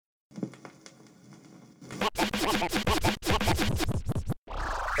It's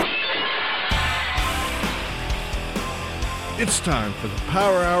time for the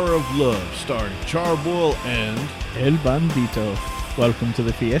Power Hour of Love, starring Charboil and El Bandito. Welcome to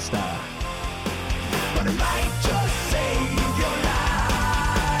the fiesta. But it might just save your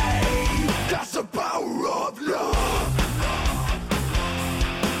life. That's the power of love.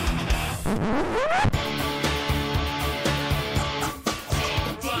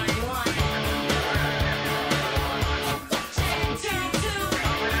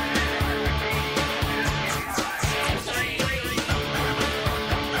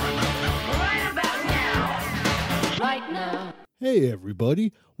 Hey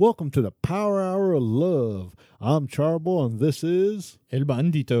everybody, welcome to the Power Hour of Love. I'm Charboil and this is... El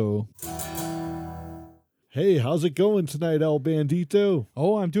Bandito. Hey, how's it going tonight, El Bandito?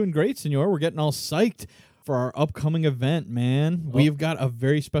 Oh, I'm doing great, senor. We're getting all psyched for our upcoming event, man. We've got a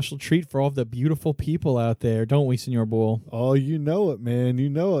very special treat for all of the beautiful people out there, don't we, Senor Bull? Oh, you know it, man. You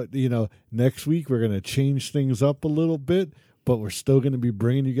know it. You know, next week we're going to change things up a little bit, but we're still going to be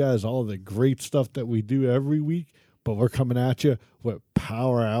bringing you guys all the great stuff that we do every week. But we're coming at you with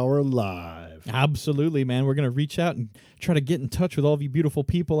Power Hour Live. Absolutely, man. We're going to reach out and try to get in touch with all of you beautiful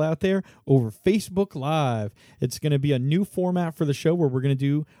people out there over Facebook Live. It's going to be a new format for the show where we're going to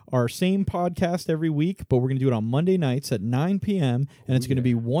do our same podcast every week, but we're going to do it on Monday nights at 9 p.m., and it's going to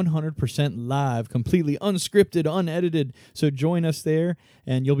be 100% live, completely unscripted, unedited. So join us there,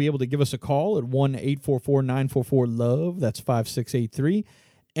 and you'll be able to give us a call at 1-844-944-LOVE. That's 5683.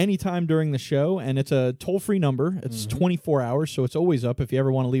 Anytime during the show, and it's a toll-free number. It's 24 hours, so it's always up. If you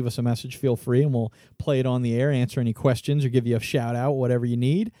ever want to leave us a message, feel free, and we'll play it on the air, answer any questions, or give you a shout-out, whatever you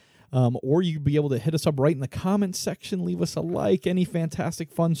need. Or you'd be able to hit us up right in the comments section, leave us a like, any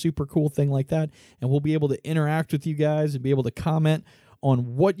fantastic, fun, super cool thing like that, and we'll be able to interact with you guys and be able to comment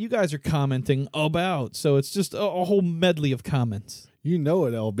on what you guys are commenting about. So it's just a whole medley of comments. You know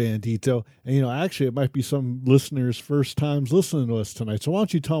it, El Bandito. And, you know, actually, it might be some listeners' first times listening to us tonight. So why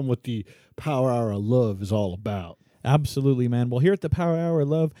don't you tell them what the Power Hour of Love is all about? Absolutely, man. Well, here at the Power Hour of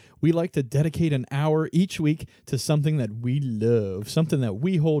Love, we like to dedicate an hour each week to something that we love, something that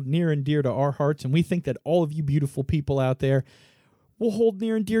we hold near and dear to our hearts, and we think that all of you beautiful people out there will hold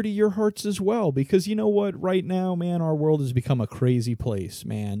near and dear to your hearts as well, because you know what? Right now, man, our world has become a crazy place,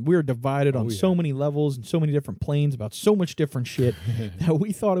 man. We're divided on so many levels and so many different planes about so much different shit that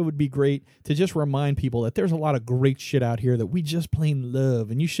we thought it would be great to just remind people that there's a lot of great shit out here that we just plain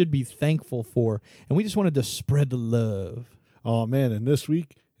love and you should be thankful for, and we just wanted to spread the love. Oh, man, and this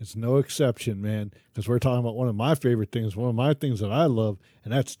week, it's no exception, man, because we're talking about one of my favorite things, one of my things that I love,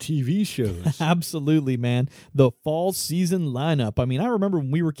 and that's TV shows. Absolutely, man. The fall season lineup. I mean, I remember when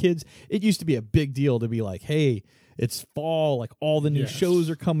we were kids, it used to be a big deal to be like, hey, it's fall, like all the new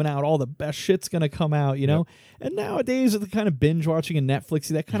shows are coming out, all the best shit's going to come out, you know? And nowadays, with the kind of binge watching and Netflix,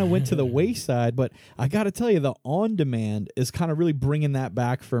 that kind of went to the wayside. But I got to tell you, the on-demand is kind of really bringing that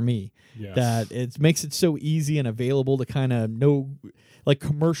back for me. Yes. That it makes it so easy and available to kind of like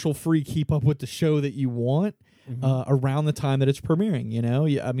commercial-free keep up with the show that you want around the time that it's premiering, you know?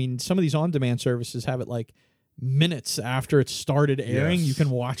 I mean, some of these on-demand services have it like minutes after it started airing, you can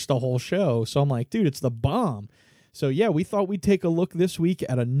watch the whole show. So I'm like, dude, it's the bomb. So yeah, we thought we'd take a look this week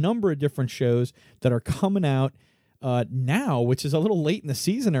at a number of different shows that are coming out now, which is a little late in the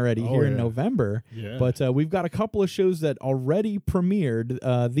season already in November. Yeah. But we've got a couple of shows that already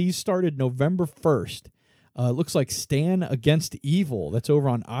premiered. These started November 1st. Looks like Stan Against Evil, that's over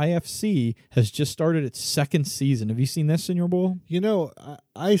on IFC, has just started its second season. Have you seen this, Senor Bull? You know,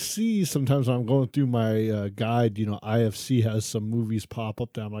 I see sometimes when I'm going through my guide, you know, IFC has some movies pop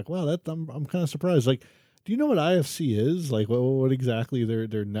up there. I'm like, wow, I'm kind of surprised. Like, do you know what IFC is? Like, what exactly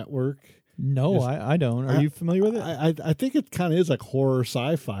their network? No, I don't. Are you familiar with it? I think it kind of is like horror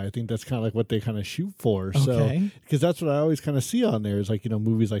sci-fi. I think that's kind of like what they kind of shoot for. Okay. So, because that's what I always kind of see on there is like, you know,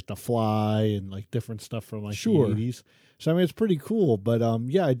 movies like The Fly and like different stuff from like the 80s. So, I mean, it's pretty cool. But,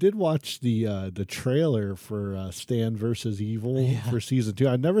 yeah, I did watch the trailer for Stan versus Evil for season 2.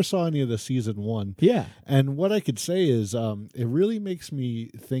 I never saw any of the season 1. Yeah. And what I could say is it really makes me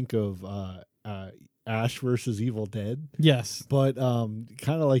think of Ash versus Evil Dead. Yes. But kind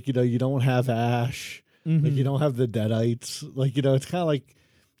of like, you know, you don't have Ash. Like, you don't have the Deadites. Like, you know, it's kind of like,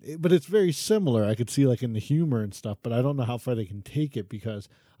 but it's very similar. I could see like in the humor and stuff, but I don't know how far they can take it because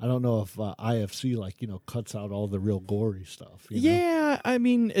I don't know if IFC like, you know, cuts out all the real gory stuff. You know? I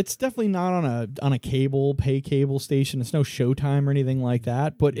mean, it's definitely not on a pay cable station. It's no Showtime or anything like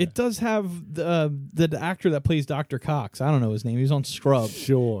that. But it does have the actor that plays Dr. Cox. I don't know his name. He was on Scrubs.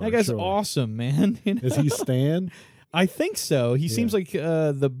 Sure, that guy's awesome, man. You know? Is he Stan? I think so. He seems like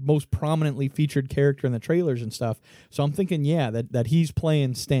the most prominently featured character in the trailers and stuff. So I'm thinking, that he's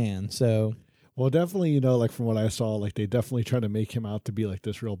playing Stan. So. Well, definitely, like from what I saw, like they definitely try to make him out to be like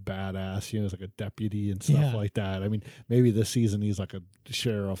this real badass, as like a deputy and stuff like that. I mean, maybe this season he's like a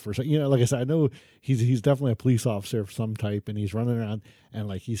sheriff or something. Like I said, I know he's definitely a police officer of some type, and he's running around and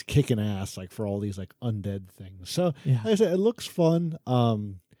like he's kicking ass like for all these like undead things. So like I said, it looks fun.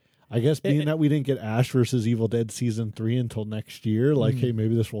 I guess being that we didn't get Ash versus Evil Dead season 3 until next year, like, hey,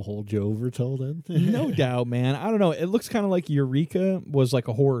 maybe this will hold you over till then. No doubt, man. I don't know. It looks kind of like Eureka was like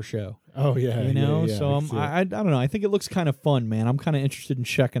a horror show. Oh yeah, Yeah, so I don't know. I think it looks kind of fun, man. I'm kind of interested in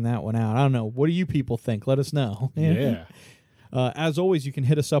checking that one out. I don't know. What do you people think? Let us know. Yeah. As always, you can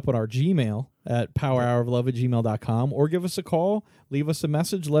hit us up at our Gmail at powerhouroflove@gmail.com or give us a call, leave us a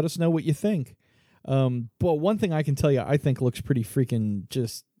message, let us know what you think. But one thing I can tell you, I think looks pretty freaking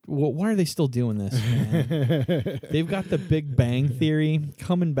just. Well, why are they still doing this, man? They've got the Big Bang Theory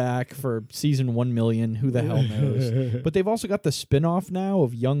coming back for season 1 million. Who the hell knows? But they've also got the spinoff now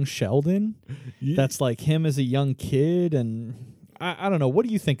of Young Sheldon. That's like him as a young kid. And I don't know. What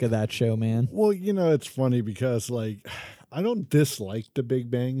do you think of that show, man? Well, it's funny because, like, I don't dislike the Big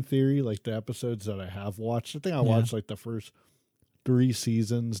Bang Theory, like the episodes that I have watched. I think I watched, like, the first 3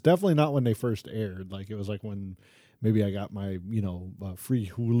 seasons. Definitely not when they first aired. Like, it was like when... Maybe I got my, free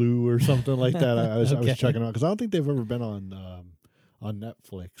Hulu or something like that. I was checking out because I don't think they've ever been on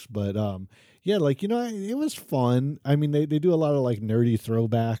Netflix. But it was fun. I mean, they do a lot of like nerdy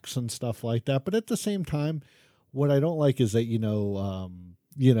throwbacks and stuff like that. But at the same time, what I don't like is that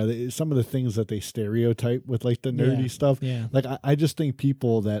some of the things that they stereotype with like the nerdy stuff. Yeah. Like I just think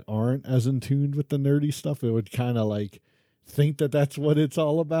people that aren't as in tune with the nerdy stuff, it would kind of like. Think that that's what it's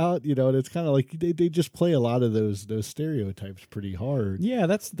all about, and it's kind of like they just play a lot of those stereotypes pretty hard. Yeah,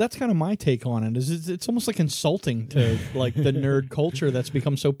 that's kind of my take on it. Is it's almost like insulting to like the nerd culture that's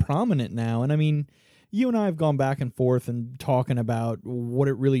become so prominent now. And I mean, you and I have gone back and forth and talking about what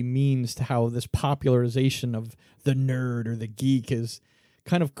it really means to how this popularization of the nerd or the geek is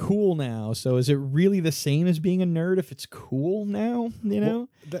kind of cool now. So is it really the same as being a nerd if it's cool now, Well,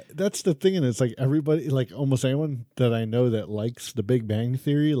 that's the thing, and it's like everybody, like almost anyone that I know that likes the Big Bang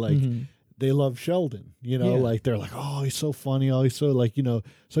Theory, like they love Sheldon, like they're like, oh, he's so funny, oh, he's so like,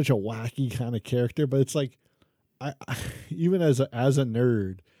 such a wacky kind of character. But it's like I even as a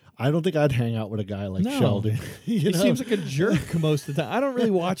nerd, I don't think I'd hang out with a guy like Sheldon. He seems like a jerk most of the time. I don't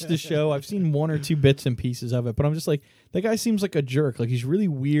really watch the show. I've seen 1 or 2 bits and pieces of it, but I'm just like, that guy seems like a jerk. Like, he's really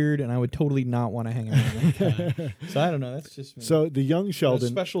weird, and I would totally not want to hang around with that guy. So I don't know. That's just me. So the young Sheldon, a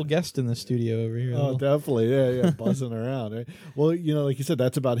special guest in the studio over here. Oh, definitely, yeah, buzzing around. Right? Well, like you said,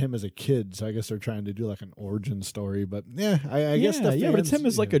 that's about him as a kid. So I guess they're trying to do like an origin story. But I guess the fans, but it's him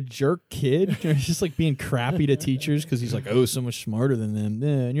as like a jerk kid. He's just like being crappy to teachers because he's like, oh, so much smarter than them.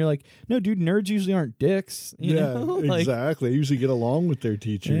 Yeah. And you're like, no, dude, nerds usually aren't dicks. You know? Like, exactly. They usually get along with their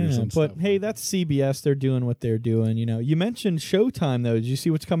teachers. Yeah, and but stuff. hey, that's CBS. They're doing what they're doing. You mentioned Showtime though. Did you see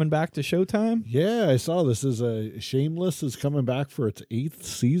what's coming back to Showtime? Yeah, I saw this. Shameless is coming back for its 8th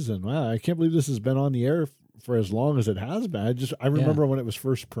season. Wow, I can't believe this has been on the air for as long as it has been. I remember when it was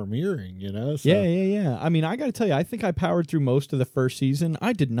first premiering, So. Yeah. I mean, I got to tell you, I think I powered through most of the first season.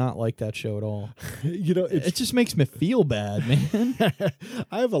 I did not like that show at all. It just makes me feel bad, man.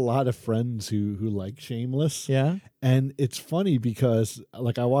 I have a lot of friends who like Shameless. Yeah. And it's funny because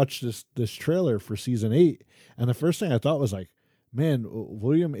like I watched this trailer for season 8, and the first thing I thought was like, man,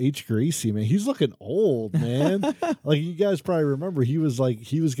 William H. Gracie, man, he's looking old, man. Like you guys probably remember, he was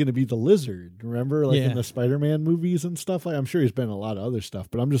going to be the Lizard. Remember, like in the Spider-Man movies and stuff. Like I'm sure he's been in a lot of other stuff,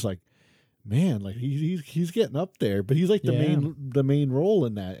 but I'm just like, man, like he's getting up there. But he's like the main role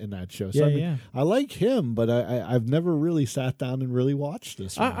in that show. So I like him, but I've never really sat down and really watched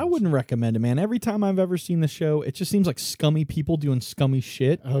this. I wouldn't recommend it, man. Every time I've ever seen the show, it just seems like scummy people doing scummy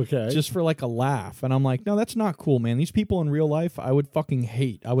shit. Okay. Just for like a laugh. And I'm like, no, that's not cool, man. These people in real life, I would fucking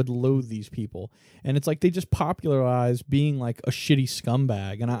hate. I would loathe these people. And it's like they just popularize being like a shitty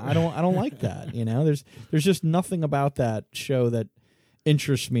scumbag. And I don't like that. There's just nothing about that show that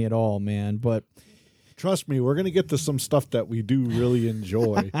interests me at all, man. But trust me, we're gonna get to some stuff that we do really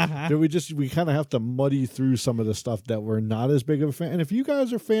enjoy. we kind of have to muddy through some of the stuff that we're not as big of a fan. And if you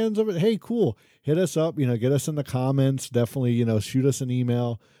guys are fans of it, hey, cool, hit us up. Get us in the comments. Definitely, shoot us an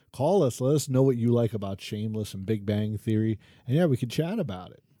email, call us, let us know what you like about Shameless and Big Bang Theory, and we could chat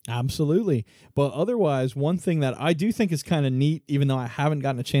about it. Absolutely. But otherwise, one thing that I do think is kind of neat, even though I haven't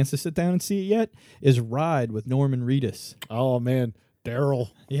gotten a chance to sit down and see it yet, is Ride with Norman Reedus. Oh man.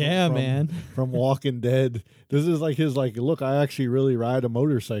 Daryl. Yeah, from, man. From Walking Dead. This is like his look, I actually really ride a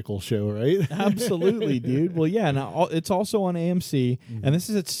motorcycle show, right? Absolutely, dude. Well, yeah, now it's also on AMC, and this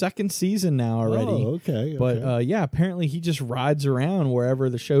is its second season now already. Oh, okay. But yeah, apparently he just rides around wherever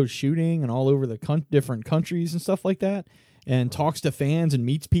the show's shooting and all over the different countries and stuff like that, and talks to fans and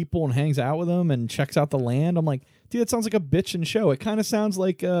meets people and hangs out with them and checks out the land. I'm like, dude, that sounds like a bitchin' show. It kind of sounds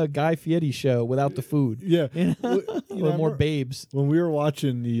like a Guy Fieri show without the food. Yeah. You know? Well, more babes. When we were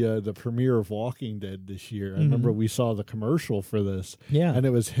watching the premiere of Walking Dead this year, I remember we saw the commercial for this. Yeah. And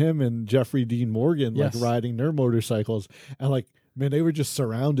it was him and Jeffrey Dean Morgan Yes. riding their motorcycles, and man, they were just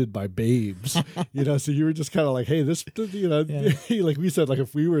surrounded by babes, so you were just kind of like, hey, this, like we said, like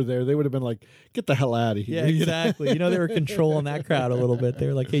if we were there, they would have been like, get the hell out of here. Yeah, exactly. They were controlling that crowd a little bit. They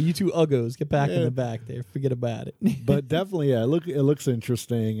were like, hey, you two uggos, get back in the back there. Forget about it. But definitely, yeah, it looks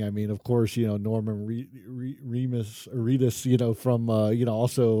interesting. I mean, of course, Norman Reedus, from,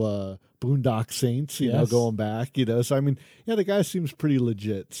 also Boondock Saints, Yes. going back, so I mean, yeah, the guy seems pretty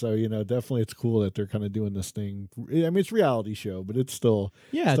legit. So, definitely it's cool that they're kind of doing this thing. I mean, it's a reality show, but it's still,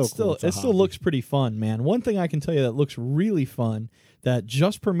 Yeah, cool. it still looks pretty fun, man. One thing I can tell you that looks really fun that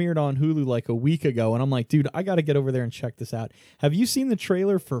just premiered on Hulu like a week ago, and I'm like, dude, I got to get over there and check this out. Have you seen the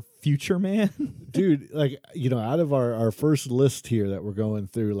trailer for Future Man? Dude, out of our first list here that we're going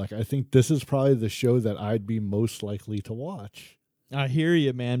through, I think this is probably the show that I'd be most likely to watch. I hear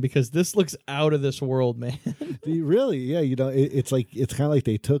you, man, because this looks out of this world, man. Really, yeah, it's kind of like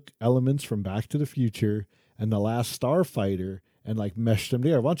they took elements from Back to the Future and The Last Starfighter and meshed them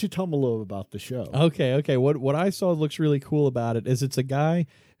together. Why don't you tell them a little about the show? Okay. What I saw looks really cool about it is it's a guy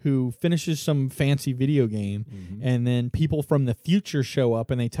who finishes some fancy video game, and then people from the future show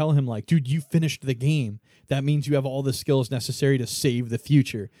up and they tell him dude, you finished the game. That means you have all the skills necessary to save the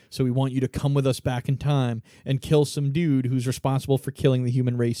future. So we want you to come with us back in time and kill some dude who's responsible for killing the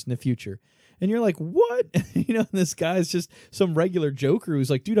human race in the future. And you're like, what? This guy's just some regular joker who's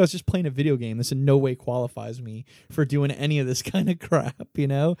like, dude, I was just playing a video game. This in no way qualifies me for doing any of this kind of crap,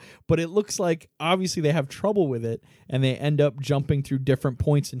 But it looks like obviously they have trouble with it, and they end up jumping through different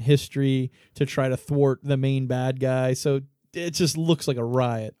points in history to try to thwart the main bad guy. So it just looks like a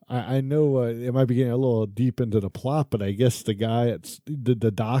riot. I know it might be getting a little deep into the plot, but I guess the guy,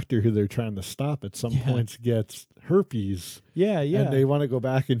 the doctor who they're trying to stop at some points gets herpes. Yeah. And they want to go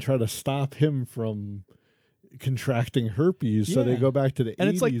back and try to stop him from contracting herpes, so they go back to the 80s. And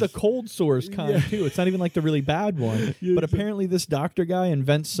it's like the cold sores kind too. It's not even like the really bad one. But apparently this doctor guy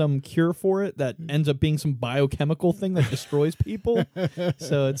invents some cure for it that ends up being some biochemical thing that destroys people.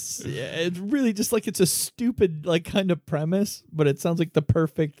 So it's really just it's a stupid kind of premise, but it sounds like the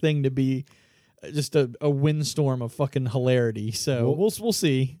perfect thing to be just a windstorm of fucking hilarity. So we'll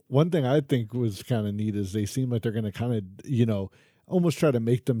see. One thing I think was kind of neat is they seem like they're going to kind of, almost try to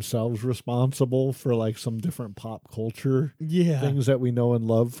make themselves responsible for some different pop culture things that we know and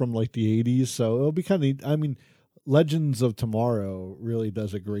love from the 80s. So it'll be kind of, I mean, Legends of Tomorrow really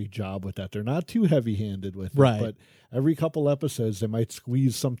does a great job with that. They're not too heavy-handed with it, but every couple episodes they might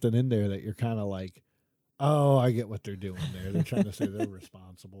squeeze something in there that you're kind of like, oh, I get what they're doing there. They're trying to say they're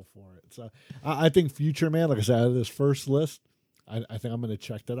responsible for it. So I think Future Man, like I said, out of this first list, I think I'm going to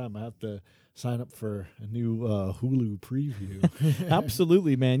check that out. I'm going to have to sign up for a new Hulu preview.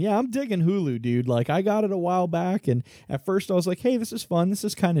 Absolutely, man. Yeah, I'm digging Hulu, dude. I got it a while back, and at first I was like, hey, this is fun. This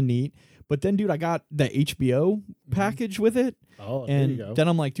is kind of neat. But then, dude, I got the HBO package with it. Oh, there you go. And then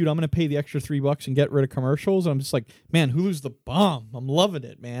I'm like, dude, I'm going to pay the extra $3 and get rid of commercials. And I'm just like, man, Hulu's the bomb. I'm loving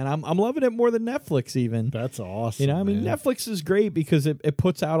it, man. I'm loving it more than Netflix even. That's awesome. I mean, Netflix is great because it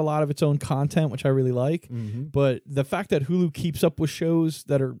puts out a lot of its own content, which I really like. But the fact that Hulu keeps up with shows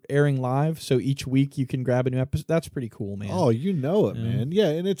that are airing live, so each week you can grab a new episode, that's pretty cool, man. Oh, man. Yeah,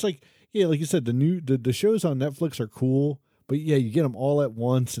 and it's like you said, the shows on Netflix are cool, but you get them all at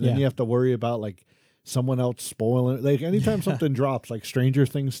once, and then you have to worry about someone else spoiling it. Anytime something drops, like Stranger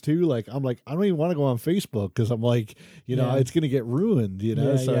Things 2, I'm like, I don't even want to go on Facebook because I'm like, it's going to get ruined,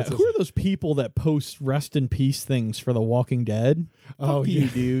 So who are those people that post rest in peace things for The Walking Dead? Oh, you,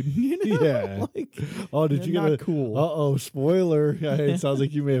 dude. Yeah. Oh, did you get not cool? Uh-oh, spoiler. It sounds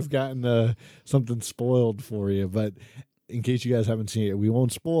like you may have gotten something spoiled for you, but in case you guys haven't seen it, we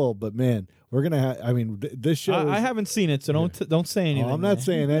won't spoil, but man, we're going to have, I mean, this show I haven't seen it, so don't say anything. I'm not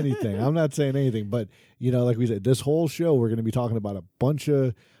saying anything. I'm not saying anything, but like we said, this whole show, we're going to be talking about a bunch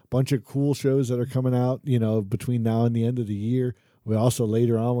of cool shows that are coming out, between now and the end of the year. We also,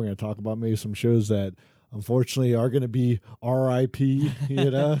 later on, we're going to talk about maybe some shows that unfortunately are going to be RIP,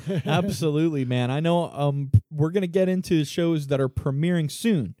 Absolutely, man. I know we're going to get into shows that are premiering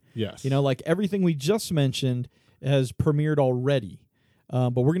soon. Yes. Everything we just mentioned has premiered already.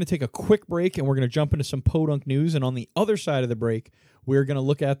 But we're going to take a quick break, and we're going to jump into some Podunk news. And on the other side of the break, we're going to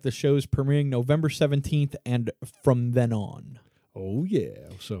look at the shows premiering November 17th and from then on. Oh, yeah.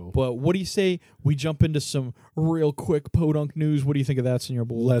 So But what do you say we jump into some real quick Podunk news? What do you think of that, Senor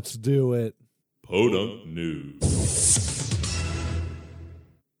Bull? let's do it. Podunk News.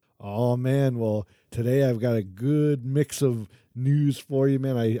 Oh, man. Well, today I've got a good mix of news for you,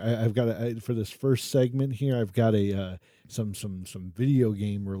 man. I've got for this first segment here, I've got some video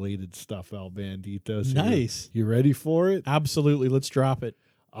game related stuff, Al Bandito. So Nice. You ready for it? Absolutely. Let's drop it.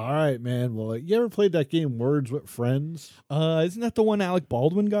 All right, man. Well, you ever played that game Words with Friends? Isn't that the one Alec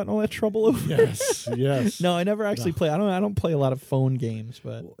Baldwin got in all that trouble over? Yes, yes. No, I never actually play. I don't play a lot of phone games,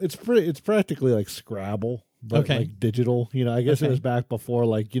 but It's practically like Scrabble, but Okay. like digital. I guess it Okay. was back before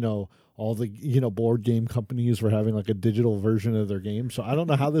all the board game companies were having like a digital version of their game. So I don't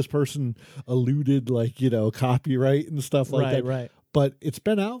know how this person eluded copyright and stuff like that. right. But it's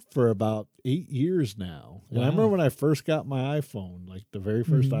been out for about 8 years now. And I remember Wow. when I first got my iPhone, like the very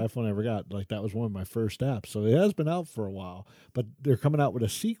 1st Mhm. iPhone I ever got, like that was one of my first apps. So it has been out for a while, but they're coming out with a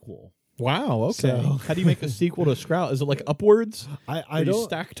sequel. Wow. Okay. So- How do you make a sequel to Scrabble? Is it like upwards? I Or you don't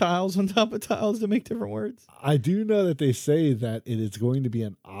stack tiles on top of tiles to make different words? I do know that they say that it is going to be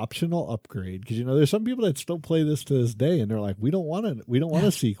an optional upgrade because there's some people that still play this to this day and they're like, we don't want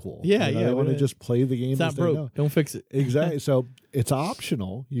a sequel. Yeah, They yeah, want to what- just play the game It's as not they broke. know. Don't fix it. Exactly. So it's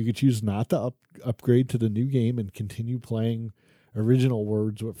optional. You could choose not to upgrade to the new game and continue playing original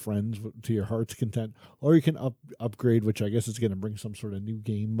Words with Friends to your heart's content, or you can upgrade, which I guess is going to bring some sort of new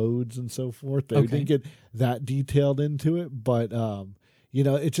game modes and so forth. They Okay. didn't get that detailed into it, but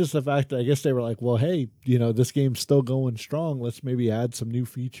it's just the fact that I guess they were like, well, hey, this game's still going strong. Let's maybe add some new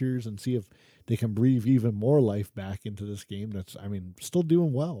features and see if they can breathe even more life back into this game. That's, still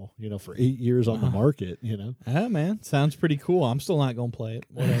doing well, for 8 years on the market, Ah, man. Sounds pretty cool. I'm still not going to play it.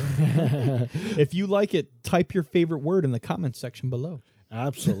 Whatever. If you like it, type your favorite word in the comments section below.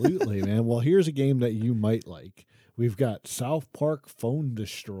 Absolutely, man. Well, here's a game that you might like. We've got South Park Phone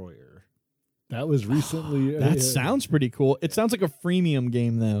Destroyer. That was recently. That sounds pretty cool. It sounds like a freemium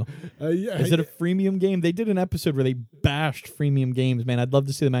game, though. Yeah, Is it a freemium game? They did an episode where they bashed freemium games, man. I'd love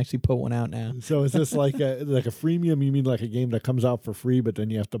to see them actually put one out now. So is this like a freemium? You mean like a game that comes out for free, but then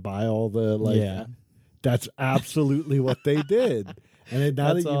you have to buy all the Yeah. That's absolutely what they did. And then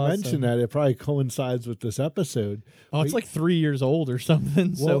now That's that you awesome. mention that, it probably coincides with this episode. Oh, it's But- like 3 years old or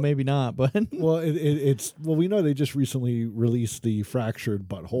something, so Well- maybe not. But Well, it's we know they just recently released the Fractured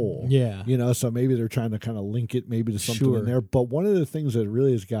Butthole. yeah, So maybe they're trying to kind of link it maybe to something Sure. in there. But one of the things that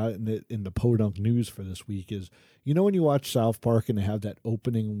really has got in the Podunk news for this week is, when you watch South Park and they have that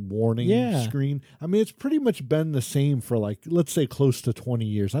opening warning Yeah. screen, it's pretty much been the same for let's say close to 20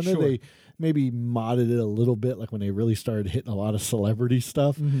 years. I know Sure. they maybe modded it a little bit, like when they really started hitting a lot of celebrity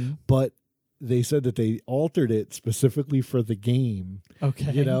stuff, Mm-hmm. but they said that they altered it specifically for the game.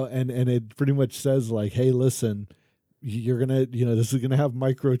 okay, And it pretty much says like, hey, listen, you're gonna, this is gonna have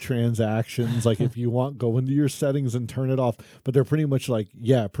microtransactions. Like if you want, go into your settings and turn it off. But they're pretty much like,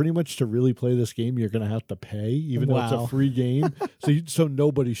 yeah, pretty much to really play this game, you're gonna have to pay, even though it's Wow. a free game. So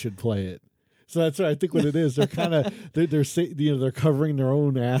nobody should play it. So that's what I think what it is. They're kind of they're covering their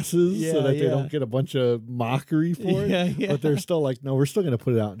own asses so Yeah, that they yeah. don't get a bunch of mockery for it. Yeah. But they're still like, no, we're still going to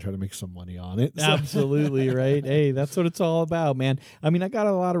put it out and try to make some money on it. So- Absolutely, right? Hey, that's what it's all about, man. I got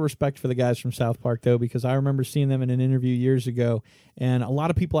a lot of respect for the guys from South Park, though, because I remember seeing them in an interview years ago, and a lot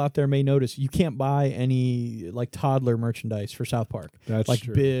of people out there may notice you can't buy any like toddler merchandise for South Park, That's like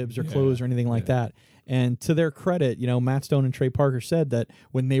true. bibs or Yeah, clothes or anything like that. And to their credit, Matt Stone and Trey Parker said that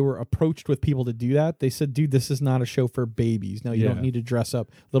when they were approached with people to do that, they said, dude, this is not a show for babies. No, you Yeah. don't need to dress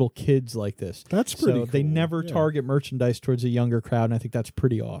up little kids like this. That's pretty So they cool. never Yeah. target merchandise towards a younger crowd, and I think that's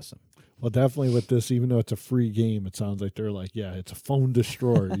pretty awesome. Well, definitely with this, even though it's a free game, it sounds like they're like, yeah, it's a phone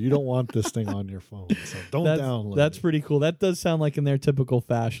destroyer. You don't want this thing on your phone, so don't download That's it. pretty cool. That does sound like in their typical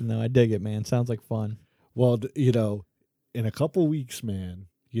fashion, though. I dig it, man. Sounds like fun. Well, in a couple weeks, man,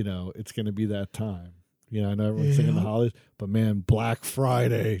 it's going to be that time. I know everyone's thinking the holidays, but man, Black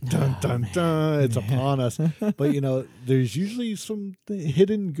Friday, dun, dun, dun, it's upon us. But, there's usually some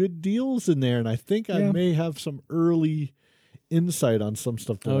hidden good deals in there, and I think I Yeah. may have some early insight on some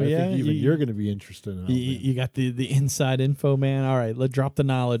stuff that Oh, I yeah? think even You- you're going to be interested in. You got the inside info, man. All right, let's drop the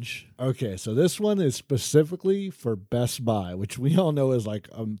knowledge. Okay, so this one is specifically for Best Buy, which we all know is like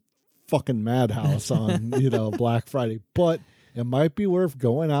a fucking madhouse on, Black Friday. But it might be worth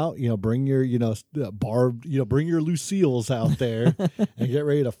going out, bring your, bring your Lucille's out there and get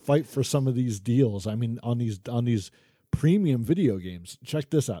ready to fight for some of these deals. On these premium video games. Check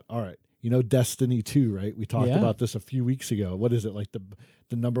this out. All right. You know Destiny 2, right? We talked Yeah. about this a few weeks ago. What is it, like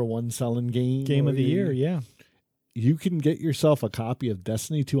the number one selling game of the year, yeah. You can get yourself a copy of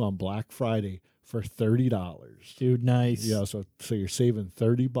Destiny 2 on Black Friday for $30. Dude, nice. Yeah, so you're saving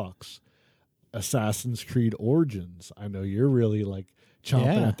 $30. Assassin's Creed Origins. I know you're really like chomping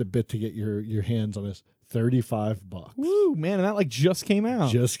Yeah. at the bit to get your hands on this. $35. Woo, man, and that like just came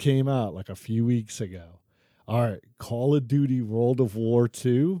out. Just came out like a few weeks ago. All right, Call of Duty World of War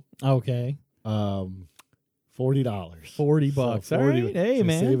 2, Okay. $40. $40. So All right. Hey, so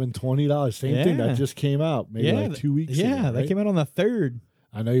man. saving $20. Same thing Yeah. that just came out maybe like 2 weeks ago. Yeah, that right? came out on the 3rd.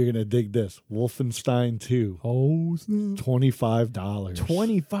 I know you're gonna dig this. Wolfenstein 2, Oh, $25.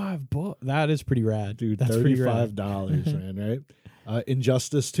 $25. That is pretty rad, Dude, That's pretty rad. $35, man, right?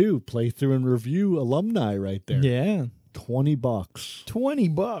 Injustice 2, playthrough and review alumni right there. Yeah, $20.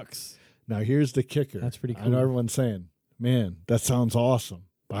 $20. Now here's the kicker. That's pretty I know cool. everyone's saying, man, that sounds awesome.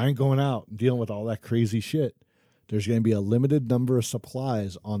 But I ain't going out and dealing with all that crazy shit. There's going to be a limited number of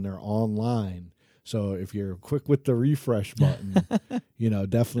supplies on their online. So if you're quick with the refresh button,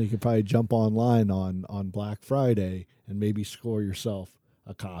 definitely you could probably jump online on Black Friday and maybe score yourself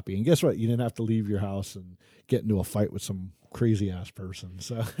a copy. And guess what? You didn't have to leave your house and get into a fight with some crazy ass person.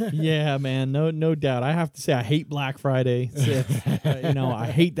 So Yeah, man, no doubt. I have to say, I hate Black Friday.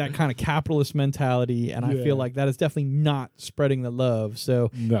 I hate that kind of capitalist mentality, and I Yeah. feel like that is definitely not spreading the love. So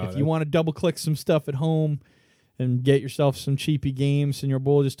No, if you want to double click some stuff at home and get yourself some cheapy games, and your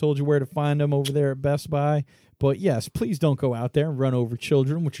boy just told you where to find them over there at Best Buy. But yes, please don't go out there and run over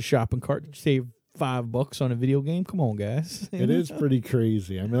children with your shopping cart. Save $5 on a video game. Come on, guys. it is pretty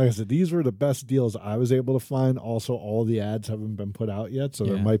crazy. I mean, like I said, these were the best deals I was able to find. Also, all the ads haven't been put out yet, so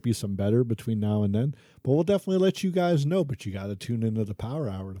there Yeah. might be some better between now and then. But we'll definitely let you guys know. But you got to tune into the Power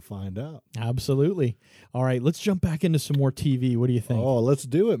Hour to find out. Absolutely. All right, let's jump back into some more TV. What do you think? Oh, let's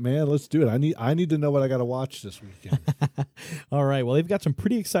do it, man. Let's do it. I need to know what I got to watch this weekend. All right. Well, they've got some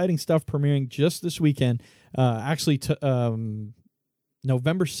pretty exciting stuff premiering just this weekend.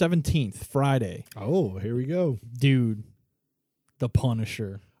 November 17th, Friday. Oh, here we go. Dude, The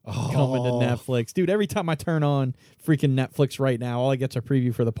Punisher Oh, coming to Netflix. Dude, every time I turn on freaking Netflix right now, all I get's a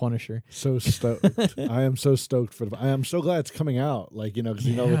preview for The Punisher. So stoked. I am so stoked for I am so glad it's coming out. Like, because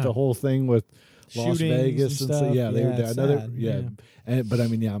with Yeah. the whole thing with Las Shootings Vegas and and stuff. so yeah, they Yeah, were it's another sad. yeah. Yeah. But I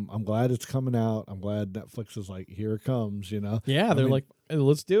mean, yeah, I'm glad it's coming out. I'm glad Netflix is like, here it comes, Yeah, I they're mean- like, hey,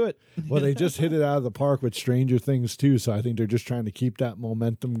 let's do it. Well, they just hit it out of the park with Stranger Things too, so I think they're just trying to keep that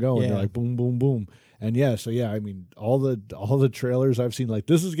momentum going. Yeah. They're like boom, boom, boom, and I mean, all the trailers I've seen, like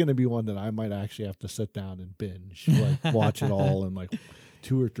this is going to be one that I might actually have to sit down and binge, like watch it all in like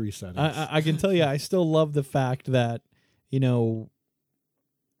 2 or 3 seconds. I can tell you, I still love the fact that,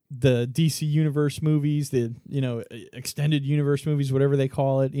 the DC Universe movies, the, extended universe movies, whatever they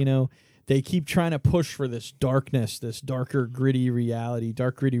call it, they keep trying to push for this darkness, this dark, gritty reality.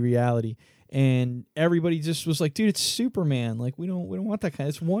 And everybody just was like, dude, it's Superman. Like, we don't want that kind.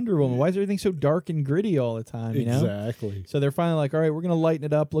 It's Wonder Woman. Why is everything so dark and gritty all the time, Exactly. So they're finally like, all right, we're going to lighten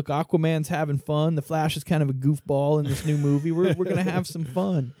it up. Look, Aquaman's having fun. The Flash is kind of a goofball in this new movie. We're going to have some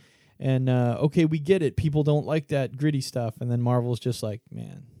fun. And, okay, we get it. People don't like that gritty stuff. And then Marvel's just like,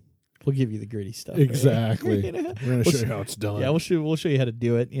 man, we'll give you the gritty stuff. Exactly. You know? We're going to show you how it's done. Yeah, we'll show you how to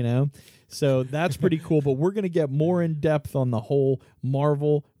do it, So that's pretty cool. But we're going to get more in depth on the whole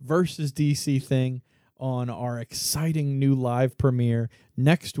Marvel versus DC thing on our exciting new live premiere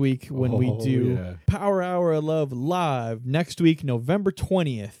next week when we Oh, do yeah. Power Hour of Love live next week, November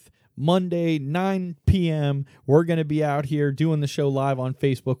 20th. Monday, 9 p.m. We're going to be out here doing the show live on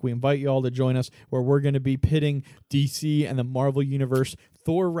Facebook. We invite you all to join us, where we're going to be pitting DC and the Marvel Universe,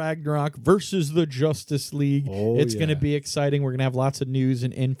 Thor Ragnarok versus the Justice League. Oh, It's going to yeah. be exciting. We're going to have lots of news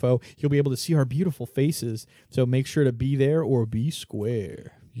and info. You'll be able to see our beautiful faces, so make sure to be there or be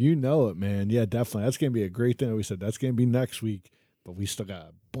square. You know it, man. Yeah, definitely. That's going to be a great thing. We said that's going to be next week, but we still got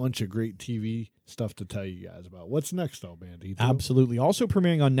a bunch of great TV stuff to tell you guys about. What's next, though, Bandito? Absolutely. Also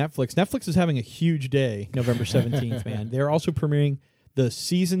premiering on Netflix. Netflix is having a huge day, November 17th, man. They're also premiering the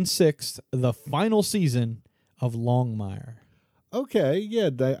season 6, the final season of Longmire. Okay, yeah.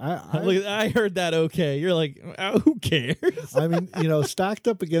 I heard that okay. You're like, who cares? I mean, stacked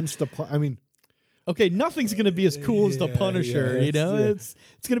up against Okay, nothing's going to be as cool as The Yeah, Punisher, yeah, It's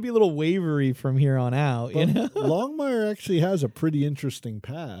going to be a little wavery from here on out, Longmire actually has a pretty interesting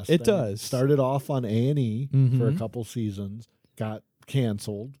past. It I mean, does. Started off on A&E for a Mhm. couple seasons, got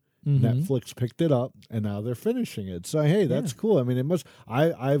canceled, Netflix picked it up, and now they're finishing it. So hey, that's cool. I mean, it must.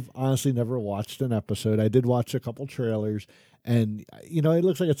 I've honestly never watched an episode. I did watch a couple trailers, and it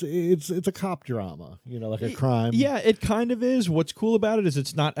looks like it's a cop drama. Like a crime. Yeah, it kind of is. What's cool about it is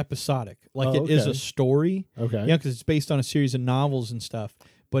it's not episodic. Like it is a story. Okay. Yeah, because it's based on a series of novels and stuff.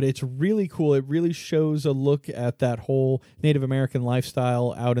 But it's really cool. It really shows a look at that whole Native American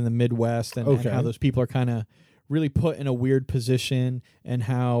lifestyle out in the Midwest and how those people are kind of really put in a weird position and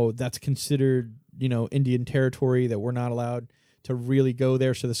how that's considered, Indian territory, that we're not allowed to really go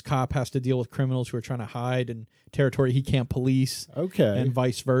there. So this cop has to deal with criminals who are trying to hide in territory he can't police. Okay. And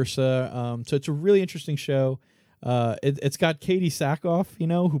vice versa. So it's a really interesting show. It's got Katie Sackhoff,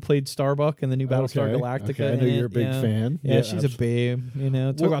 who played Starbuck in the new Battlestar Galactica. Okay. I know you're a big fan. Yeah, she's a babe.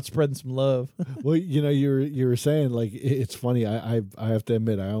 Talk about spreading some love. Well, you were saying, like, it's funny. I have to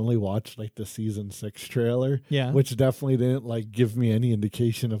admit, I only watched like the season 6 trailer. Yeah. Which definitely didn't like give me any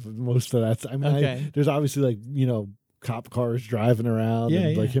indication of most of that. I mean, there's obviously like cop cars driving around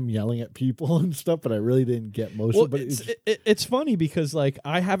and like him yelling at people and stuff, but I really didn't get most of it. It's funny because like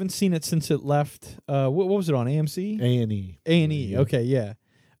I haven't seen it since it left. What was it on AMC? A&E. A&E. Okay, yeah.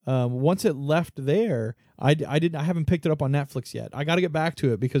 Once it left there, I haven't picked it up on Netflix yet. I got to get back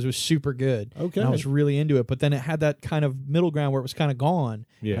to it because it was super good. Okay. And I was really into it, but then it had that kind of middle ground where it was kind of gone.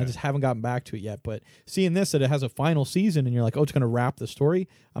 Yeah. I just haven't gotten back to it yet. But seeing this, that it has a final season and you're like, oh, it's going to wrap the story,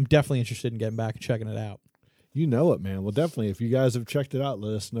 I'm definitely interested in getting back and checking it out. You know it, man. Well, definitely. If you guys have checked it out,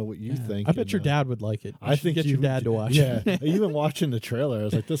 let us know what you think. I bet your dad would like it. I think get your dad to watch. Yeah, even watching the trailer, I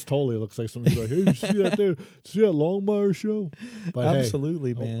was like, "This totally looks like something." Like, hey, you see that there? See that Longmire show? But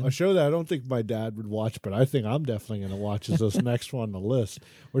absolutely, hey, man. A show that I don't think my dad would watch, but I think I'm definitely going to watch is this next one on the list.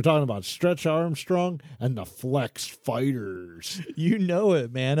 We're talking about Stretch Armstrong and the Flex Fighters. You know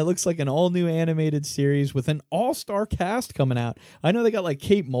it, man. It looks like an all-new animated series with an all-star cast coming out. I know they got like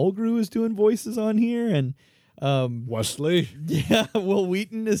Kate Mulgrew is doing voices on here, and Wesley. Yeah, Will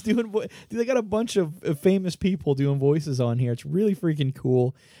Wheaton is doing they got a bunch of famous people doing voices on here. It's really freaking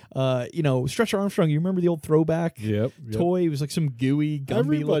cool. Stretch Armstrong, you remember the old throwback toy? It was like some gooey,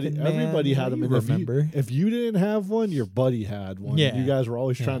 Gumby looking man. Everybody had them. Remember? If you didn't have one, your buddy had one. Yeah. You guys were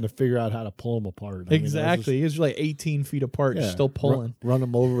always trying to figure out how to pull them apart. Exactly. He was like 18 feet apart, still pulling. Run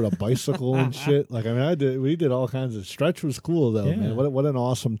them over with a bicycle and shit. Like, we did all kinds of. Stretch was cool though, man. What an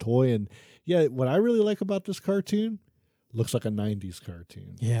awesome toy. And yeah, what I really like about this cartoon, looks like a 90s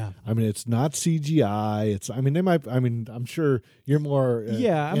cartoon. Yeah. I mean, it's not CGI. I'm sure you're more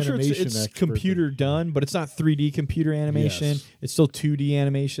I'm sure it's computer done, but it's not 3D computer animation. Yes. It's still 2D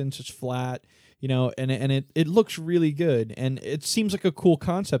animation, so it's flat, and it looks really good. And it seems like a cool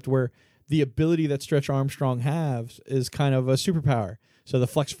concept where the ability that Stretch Armstrong has is kind of a superpower. So the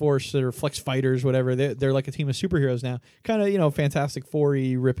Flex Force or Flex Fighters, whatever, they're like a team of superheroes now. Kind of, Fantastic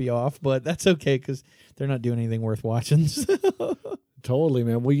Four-y, rippy off, but that's okay because they're not doing anything worth watching. Totally,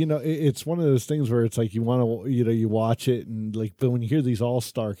 man. Well, it's one of those things where it's like you want to, you watch it and like, but when you hear these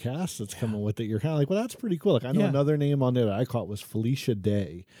all-star casts that's coming with it, you're kind of like, well, that's pretty cool. Like I know another name on there that I caught was Felicia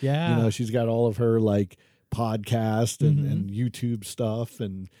Day. Yeah. She's got all of her like podcast and YouTube stuff,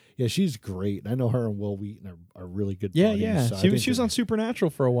 and she's great. I know her and Will Wheaton are really good buddies. Yeah. So She was on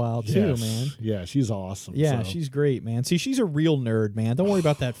Supernatural for a while too, man. Yeah, she's awesome. Yeah, so. she's great, man. See, she's a real nerd, man. Don't worry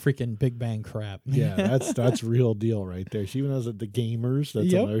about that freaking Big Bang crap. Yeah, that's real deal right there. She even has the Gamers.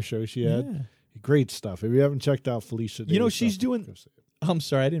 That's another show she had. Yeah. Great stuff. If you haven't checked out Felicia Day, she's doing. I'm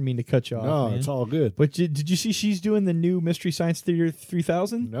sorry, I didn't mean to cut you off. No, man. It's all good. But did you see she's doing the new Mystery Science Theater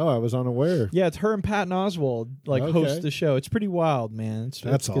 3000? No, I was unaware. Yeah, it's her and Patton Oswalt host the show. It's pretty wild, man.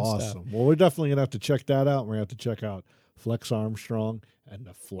 That's good awesome. Stuff. Well, we're definitely going to have to check that out. We're going to have to check out Flex Armstrong and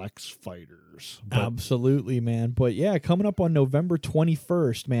the Flex Fighters. Absolutely, man. But yeah, coming up on November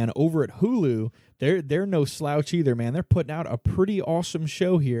 21st, man, over at Hulu, they're no slouch either, man. They're putting out a pretty awesome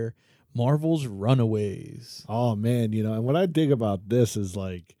show here, Marvel's Runaways. Oh, man, and what I dig about this is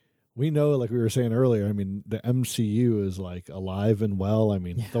like, we know, like we were saying earlier, I mean, the MCU is like alive and well. I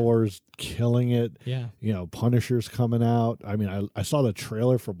mean, Thor's killing it. Yeah. Punisher's coming out. I mean, I saw the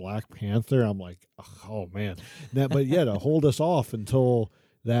trailer for Black Panther. I'm like, oh, man. But to hold us off until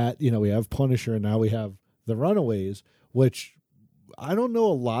that, we have Punisher and now we have the Runaways, which I don't know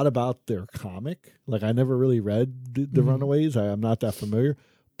a lot about their comic. Like, I never really read the Runaways. I'm not that familiar.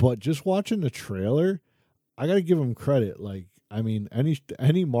 But just watching the trailer, I got to give them credit. Like, I mean,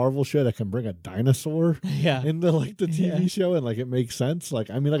 any Marvel show that can bring a dinosaur into like the TV show and like it makes sense. Like,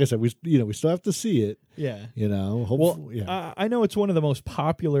 I mean, like I said, we still have to see it. Yeah. Hopefully, I know it's one of the most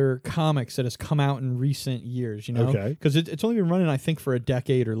popular comics that has come out in recent years, Okay. Because it's only been running, I think, for a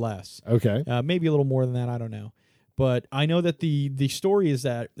decade or less. Okay. Maybe a little more than that. I don't know. But I know that the story is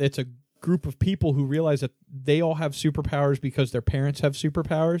that it's a group of people who realize that they all have superpowers because their parents have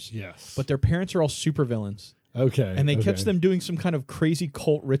superpowers. Yes. But their parents are all supervillains. Okay. And they catch them doing some kind of crazy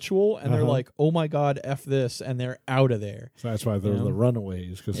cult ritual, and they're like, "Oh my God, F this," and they're out of there. So that's why they're the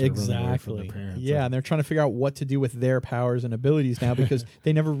runaways, because they're running away from their parents. Yeah, and they're trying to figure out what to do with their powers and abilities now because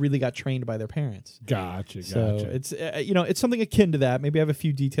they never really got trained by their parents. Gotcha. So it's it's something akin to that. Maybe I have a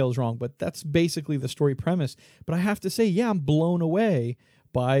few details wrong, but that's basically the story premise. But I have to say, yeah, I'm blown away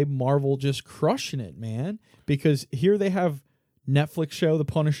by Marvel just crushing it, man. Because here they have Netflix show The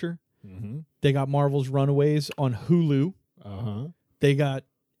Punisher. Mm-hmm. They got Marvel's Runaways on Hulu. They got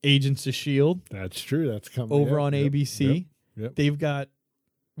Agents of S.H.I.E.L.D. That's true. That's coming over on ABC. Yep. They've got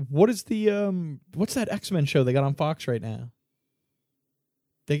what's that X-Men show they got on Fox right now?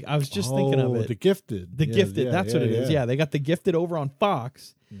 I was just thinking of it. The Gifted. The Gifted. That's what it is. Yeah, they got The Gifted over on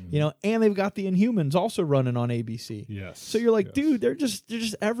Fox. And they've got the Inhumans also running on ABC. Yes. So you're like, dude, they're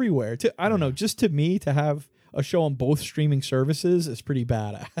just everywhere. I don't know. Just to me, to have a show on both streaming services is pretty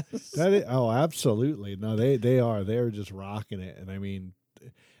badass. Absolutely. No, they're just rocking it. And I mean,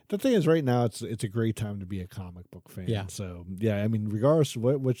 the thing is, right now it's a great time to be a comic book fan. Yeah. So yeah, I mean, regardless of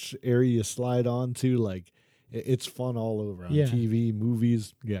which area you slide on to, like it's fun all over on TV,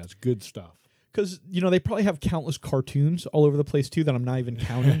 movies. Yeah, it's good stuff. Because they probably have countless cartoons all over the place too that I'm not even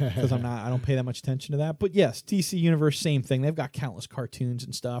counting because I don't pay that much attention to that. But yes, DC Universe, same thing. They've got countless cartoons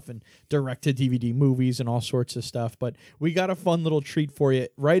and stuff and direct to DVD movies and all sorts of stuff. But we got a fun little treat for you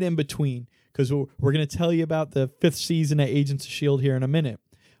right in between because we're going to tell you about the 5th season of Agents of S.H.I.E.L.D. here in a minute.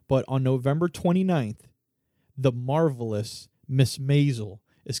 But on November 29th, the marvelous Miss Maisel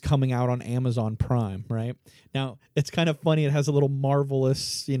is coming out on Amazon Prime, right? Now, it's kind of funny. It has a little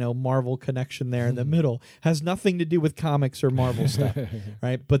marvelous, Marvel connection there in the middle. Has nothing to do with comics or Marvel stuff,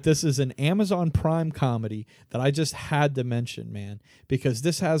 right? But this is an Amazon Prime comedy that I just had to mention, man, because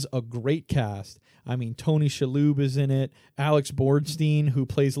this has a great cast. I mean, Tony Shalhoub is in it. Alex Borstein, who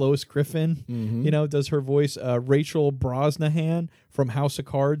plays Lois Griffin, does her voice. Rachel Brosnahan from House of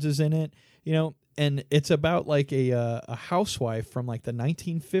Cards is in it, And it's about like a housewife from like the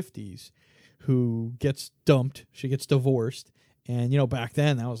 1950s who gets dumped. She gets divorced. And, back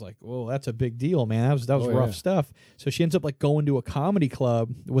then that was like, whoa, that's a big deal, man. That was rough stuff. So she ends up like going to a comedy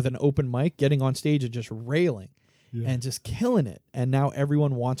club with an open mic, getting on stage and just railing and just killing it. And now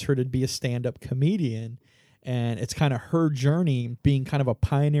everyone wants her to be a stand-up comedian. And it's kind of her journey being kind of a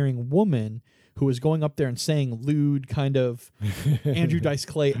pioneering woman who is going up there and saying lewd kind of Andrew Dice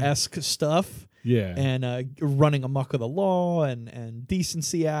Clay-esque stuff. Yeah. And running amok of the law and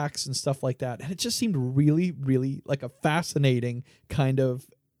decency acts and stuff like that. And it just seemed really, really like a fascinating kind of,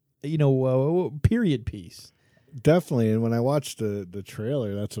 period piece. Definitely. And when I watched the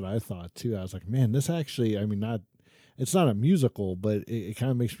trailer, that's what I thought too. I was like, man, this actually, I mean, it's not a musical, but it kind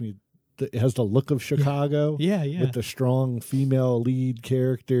of makes me, it has the look of Chicago. Yeah. With the strong female lead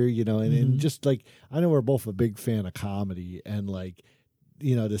character, and just like, I know we're both a big fan of comedy and like,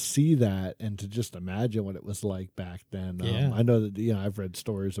 to see that and to just imagine what it was like back then. I know that, I've read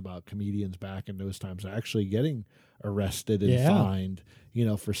stories about comedians back in those times actually getting arrested and fined,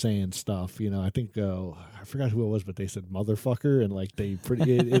 for saying stuff. I think, I forgot who it was, but they said motherfucker. And like, they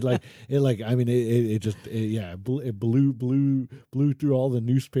it blew through all the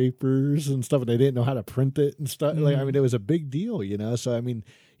newspapers and stuff. And they didn't know how to print it and stuff. Like, I mean, it was a big deal, So, I mean,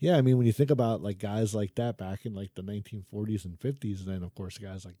 when you think about like guys like that back in like the 1940s and 50s, and then of course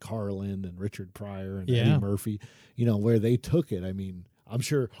guys like Carlin and Richard Pryor and Eddie Murphy, where they took it. I mean, I'm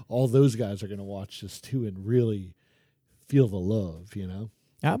sure all those guys are going to watch this too and really feel the love,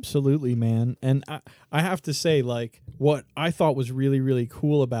 Absolutely, man. And I have to say, like, what I thought was really, really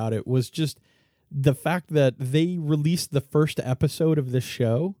cool about it was just the fact that they released the first episode of this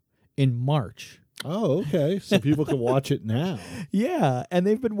show in March. Oh, okay. So people can watch it now. Yeah, and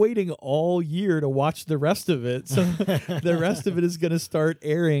they've been waiting all year to watch the rest of it. So the rest of it is going to start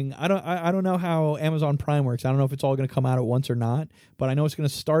airing. I don't know how Amazon Prime works. I don't know if it's all going to come out at once or not, but I know it's going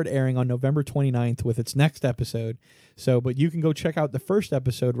to start airing on November 29th with its next episode. So, but you can go check out the first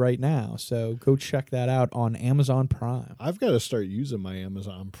episode right now. So go check that out on Amazon Prime. I've got to start using my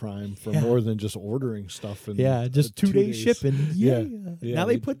Amazon Prime for more than just ordering stuff. And just 2 days shipping. Yeah. Now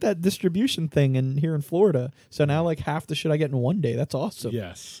they put that distribution thing in here in Florida. So now like half the shit I get in one day. That's awesome.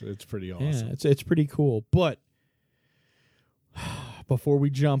 Yes, it's pretty awesome. Yeah, it's pretty cool. But before we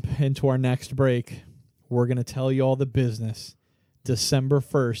jump into our next break, we're going to tell you all the business. December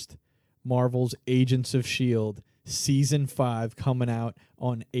 1st, Marvel's Agents of S.H.I.E.L.D. Season 5 coming out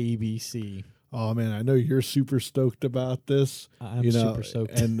on ABC. Oh man, I know you're super stoked about this. I'm you know, super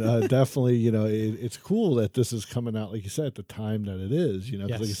stoked. and definitely, it's cool that this is coming out, like you said, at the time that it is. 'Cause like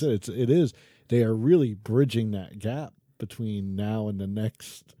you Yes. said, it is. They are really bridging that gap between now and the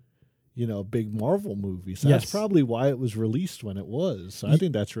next, big Marvel movie. So Yes. that's probably why it was released when it was. So I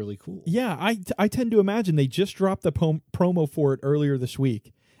think that's really cool. Yeah, I tend to imagine they just dropped the promo for it earlier this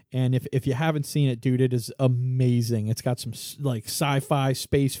week. And if you haven't seen it, dude, it is amazing. It's got some like sci-fi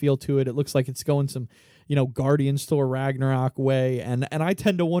space feel to it. It looks like it's going some, Guardians Thor Ragnarok way. And I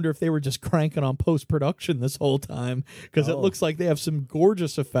tend to wonder if they were just cranking on post-production this whole time, because it Oh. looks like they have some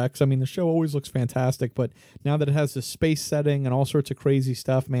gorgeous effects. I mean, the show always looks fantastic, but now that it has the space setting and all sorts of crazy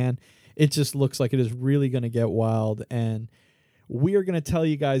stuff, man, it just looks like it is really going to get wild. And we are going to tell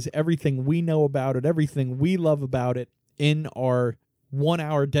you guys everything we know about it, everything we love about it in our 1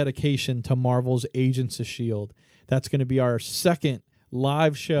 hour dedication to Marvel's Agents of S.H.I.E.L.D. That's going to be our second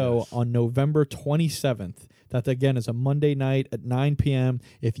live show on November 27th. That, again, is a Monday night at 9 p.m.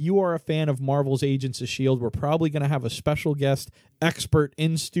 If you are a fan of Marvel's Agents of S.H.I.E.L.D., we're probably going to have a special guest expert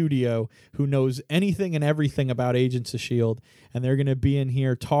in studio who knows anything and everything about Agents of S.H.I.E.L.D., and they're going to be in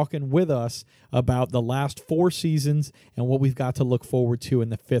here talking with us about the last 4 seasons and what we've got to look forward to in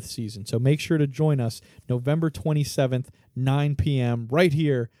the 5th season. So make sure to join us November 27th, 9 p.m. right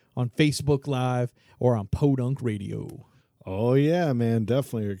here on Facebook Live or on Podunk Radio. Oh yeah, man,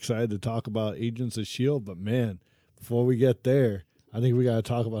 definitely excited to talk about Agents of S.H.I.E.L.D. But man, before we get there, I think we got to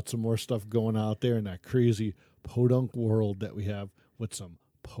talk about some more stuff going out there in that crazy podunk world that we have with some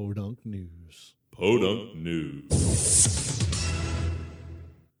podunk news. Podunk News.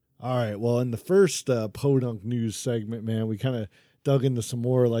 All right, well, in the first podunk news segment, man, we kind of dug into some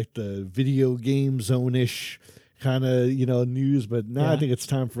more like the video game zone-ish kind of news, but now I think it's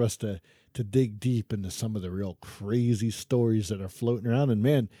time for us to dig deep into some of the real crazy stories that are floating around. And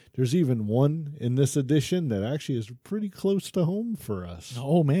man, there's even one in this edition that actually is pretty close to home for us.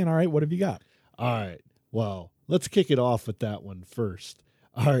 Oh, man. All right. What have you got? All right. Well, let's kick it off with that one first.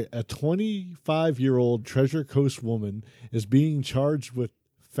 All right. A 25-year-old Treasure Coast woman is being charged with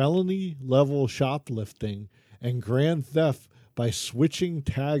felony level shoplifting and grand theft by switching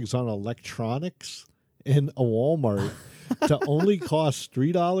tags on electronics in a Walmart to only cost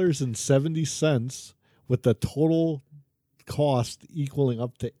 $3.70, with the total cost equaling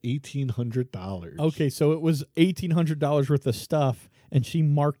up to $1,800. Okay, so it was $1,800 worth of stuff, and she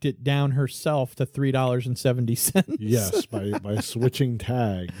marked it down herself to $3.70. Yes, by switching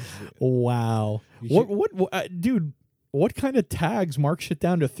tags. Wow. Dude? What kind of tags mark shit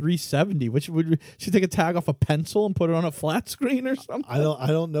down to $3.70? Which would she take a tag off a pencil and put it on a flat screen or something? I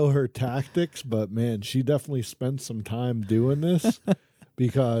don't know her tactics, but man, she definitely spent some time doing this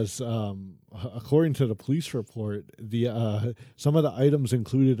because according to the police report, the some of the items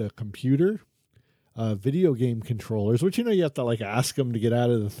included a computer, video game controllers, which you have to like ask them to get out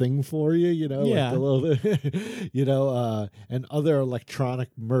of the thing for you, Yeah. like the little, and other electronic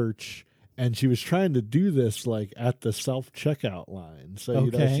merch. And she was trying to do this like at the self-checkout line. So,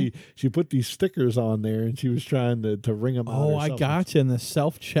 Okay. she put these stickers on there and she was trying to ring them out. Oh, I herself. gotcha. In the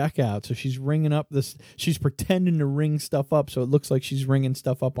self-checkout. So she's ringing up this. She's pretending to ring stuff up so it looks like she's ringing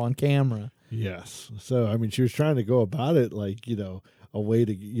stuff up on camera. Yes. So, I mean, she was trying to go about it like, a way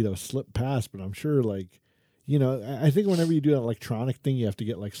to, slip past. But I'm sure like, I think whenever you do an electronic thing, you have to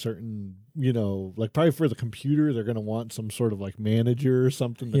get like certain, like probably for the computer, they're going to want some sort of like manager or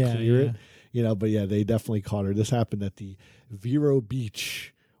something to clear it. But yeah, they definitely caught her. This happened at the Vero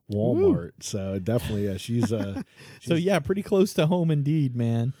Beach Walmart. So definitely, yeah, she's So yeah, pretty close to home indeed,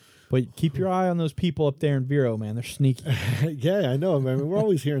 man. But keep your eye on those people up there in Vero, man. They're sneaky. yeah, I know. I mean, we're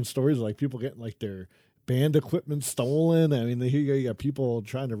always hearing stories of, like people getting like their band equipment stolen. I mean, you got people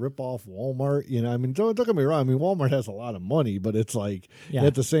trying to rip off Walmart. I mean, don't get me wrong. I mean, Walmart has a lot of money, but it's like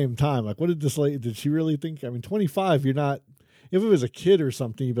at the same time, like, what did this lady? Did she really think? I mean, 25. You're not. If it was a kid or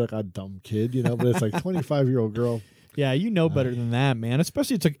something, you'd be like, a dumb kid, But it's like 25-year-old girl. Yeah, better than that, man.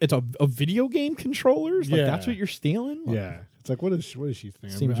 Especially it's a video game controllers. Like that's what you're stealing. Like, Yeah, it's like what is she thinking?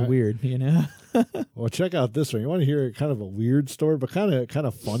 seems I mean, weird, Well, check out this one. You want to hear kind of a weird story, but kind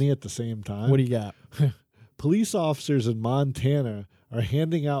of funny at the same time. What do you got? Police officers in Montana are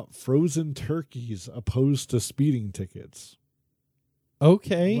handing out frozen turkeys opposed to speeding tickets.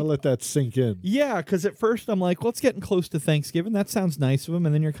 Okay. I'm gonna let that sink in. Yeah, because at first I'm like, well, it's getting close to Thanksgiving. That sounds nice of them.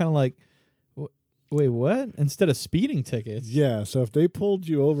 And then you're kind of like, wait, what? Instead of speeding tickets. Yeah, so if they pulled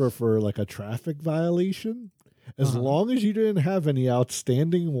you over for like a traffic violation, as long as you didn't have any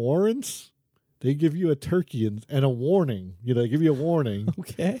outstanding warrants, they give you a turkey and a warning. They give you a warning.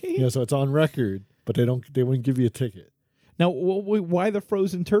 Okay. So it's on record, but they wouldn't give you a ticket. Now, why the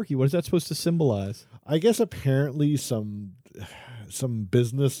frozen turkey? What is that supposed to symbolize? I guess apparently some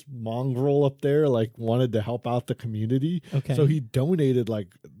business mongrel up there like wanted to help out the community. Okay. So he donated like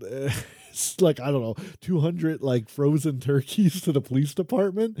I don't know 200 like frozen turkeys to the police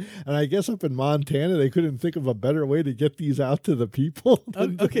department. And I guess up in Montana they couldn't think of a better way to get these out to the people.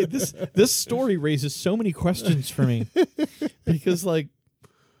 Okay, this story raises so many questions for me because like.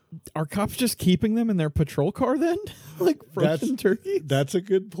 Are cops just keeping them in their patrol car then? Like frozen turkeys? That's a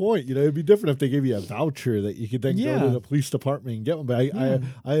good point. You know, it'd be different if they gave you a voucher that you could then go to the police department and get one. But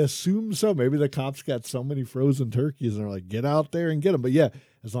I assume so. Maybe the cops got so many frozen turkeys and they're like, get out there and get them. But yeah,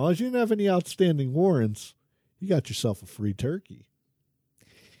 as long as you didn't have any outstanding warrants, you got yourself a free turkey.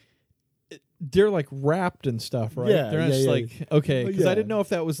 They're like wrapped and stuff, right? Yeah, they're not just like, okay, because I didn't know if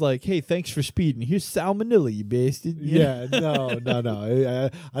that was like, hey, thanks for speeding. Here's salmonella, you bastard. Yeah, no.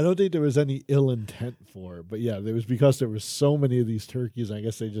 I don't think there was any ill intent for it. But yeah, it was because there were so many of these turkeys. I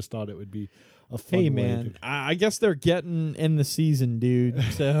guess they just thought it would be a fun Hey, way man, I guess they're getting in the season, dude.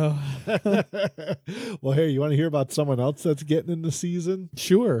 So, well, hey, you want to hear about someone else that's getting in the season?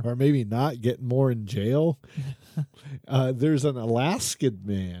 sure. Or maybe not, getting more in jail? There's an Alaskan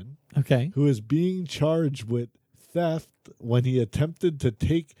man Okay. who is being charged with theft when he attempted to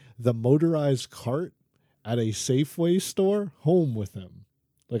take the motorized cart at a Safeway store home with him.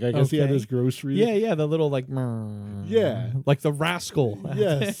 Like, I guess he had Okay. his groceries. Yeah, the little like, Yeah. like the rascal.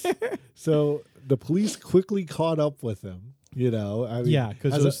 Yes. So the police quickly caught up with him. You know, I mean, Yeah,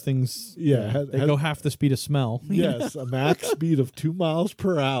 because has those a- things, Yeah, they go half the speed of smell. yes, a max speed of 2 miles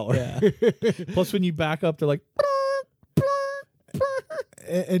per hour. Yeah. Plus, when you back up, they're like,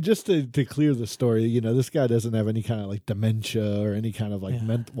 And just to clear the story, you know, this guy doesn't have any kind of like dementia or any kind of like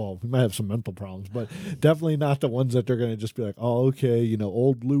Yeah. well, he might have some mental problems, but definitely not the ones that they're going to just be like, oh, okay, you know,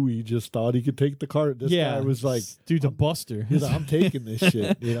 old Louis just thought he could take the cart. This yeah, guy was like, dude's a buster. he's like, I'm taking this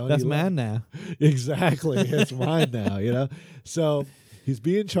shit. You know, and That's he man now. Exactly. It's mine now, you know? So he's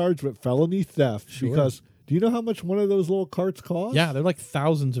being charged with felony theft Sure. because do you know how much one of those little carts cost? Yeah, they're like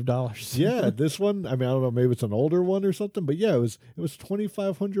thousands of dollars. Yeah, this one, I mean, I don't know, maybe it's an older one or something, but yeah, it was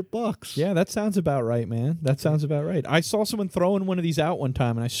 $2,500. Yeah, that sounds about right, man. That sounds about right. I saw someone throwing one of these out one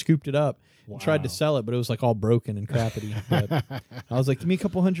time, and I scooped it up and tried to Wow. sell it, but it was like all broken and crappity. But I was like, give me a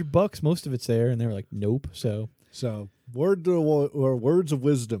couple $100, most of it's there, and they were like, nope. So So, words of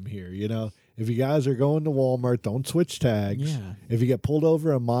wisdom here, you know. If you guys are going to Walmart, don't switch tags. Yeah. If you get pulled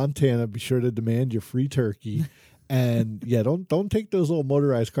over in Montana, be sure to demand your free turkey. And yeah, don't take those little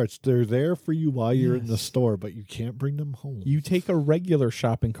motorized carts. They're there for you while you're in the Yes. store, but you can't bring them home. you take a regular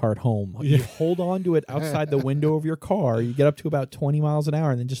shopping cart home. You hold on to it outside the window of your car. You get up to about 20 miles an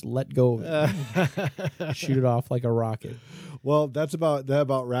hour, and then just let go of it. Shoot it off like a rocket. Well, that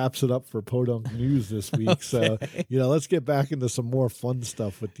about wraps it up for Podunk News this week. So, you know, let's get back into some more fun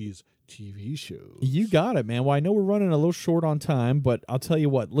stuff with these TV shows. You got it, man. Well, I know we're running a little short on time, but I'll tell you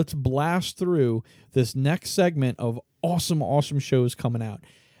what. Let's blast through this next segment of awesome shows coming out.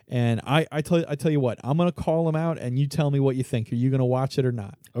 And I tell you what, I'm gonna call them out, and you tell me what you think. Are you gonna watch it or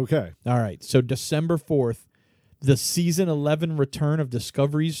not? Okay. All right. So December 4th, the season 11 return of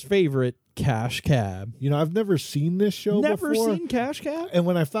Discovery's favorite, Cash Cab. You know, I've never seen this show Never before. seen Cash Cab? And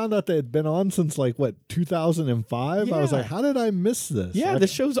when I found out they had been on since like 2005, I was Yeah. like, how did I miss this? Yeah, Like,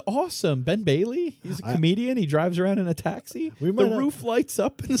 this show's awesome. Ben Bailey, he's a comedian. He drives around in a taxi. We The might have- roof lights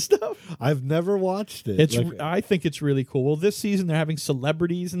up and stuff. I've never watched it. It's. Like, I think it's really cool. Well, this season they're having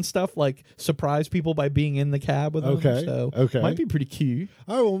celebrities and stuff like surprise people by being in the cab with them. Okay, So okay. might be pretty cute.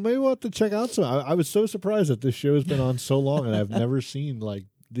 all right, well, maybe we'll have to check out some. I was so surprised that this show has been on so long, and I've never seen like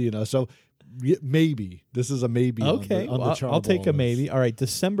so. Maybe this is a maybe. Okay, on the well, I'll take a Charball maybe. list. All right,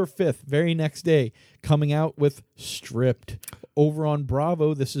 December 5th, very next day, coming out with Stripped over on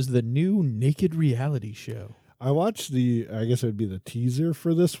Bravo. This is the new naked reality show. I watched I guess it would be the teaser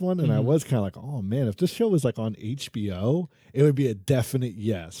for this one, and I was kind of like, oh man, if this show was like on HBO, it would be a definite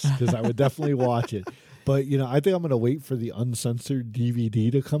yes, because I would definitely watch it. But you know, I think I'm gonna wait for the uncensored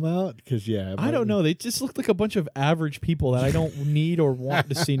DVD to come out because I don't know. They just look like a bunch of average people that I don't need or want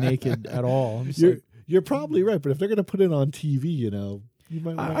to see naked at all. I'm just like, You're probably right, but if they're gonna put it on TV, you know, you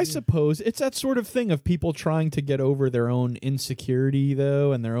might. I suppose it's that sort of thing of people trying to get over their own insecurity,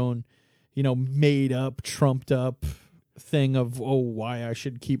 though, and their own, made up, trumped up thing of, why I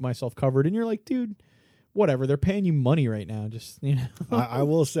should keep myself covered. And you're like, dude, whatever. They're paying you money right now. Just, I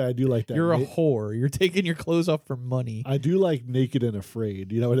will say I do like that. you're a whore. You're taking your clothes off for money. I do like Naked and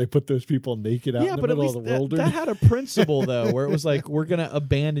Afraid. You know, where they put those people naked out in the but at middle least of the that wilderness. had a principle, though, where it was like, we're going to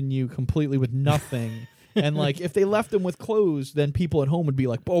abandon you completely with nothing. And like if they left them with clothes, then people at home would be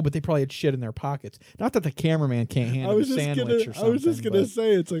like, "Oh, but they probably had shit in their pockets." Not that the cameraman can't handle a sandwich or something. I was just gonna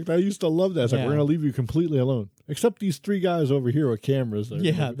say, it's like I used to love that. It's like Yeah. we're gonna leave you completely alone, except these 3 guys over here with cameras.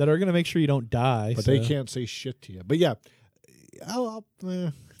 that are gonna make sure you don't die. but so. they can't say shit to you. But yeah,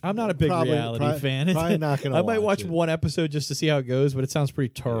 I'm not a big reality fan. Probably not gonna. I might watch it. one episode just to see how it goes, but it sounds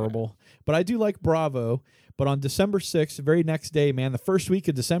pretty terrible. But I do like Bravo. But on December 6th, the very next day, man, the first week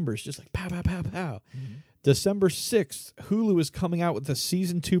of December is just like pow, pow, pow, pow. Mm-hmm. December 6th, Hulu is coming out with the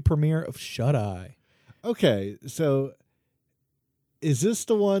season 2 premiere of Shut Eye. Okay, so is this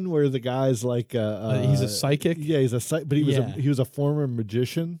the one where the guy's like He's a psychic? Yeah, he's a psychic, but he was a former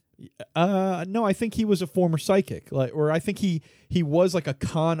magician. No, I think he was a former psychic, or I think he was like a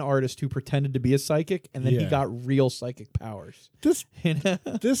con artist who pretended to be a psychic, and then he Yeah. got real psychic powers. This You know?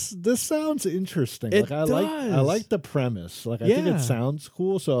 this sounds interesting. It I does. like the premise. Like I think Yeah. it sounds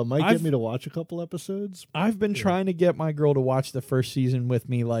cool, so it might get me to watch a couple episodes. I've been trying to get my girl to watch the first season with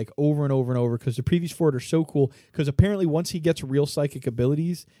me, like over and over and over, because the previews for it are so cool. Because apparently, once he gets real psychic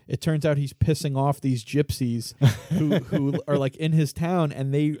abilities, it turns out he's pissing off these gypsies who are like in his town,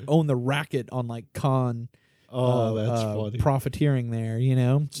 and they own the racket on like con. That's funny. Profiteering there, you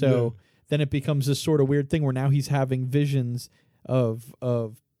know. So then it becomes this sort of weird thing where now he's having visions of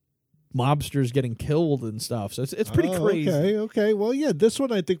mobsters getting killed and stuff. So it's pretty crazy. Okay. Well, yeah, this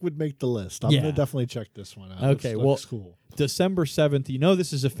one I think would make the list. I'm gonna definitely check this one out. Okay, looks cool. December 7th, you know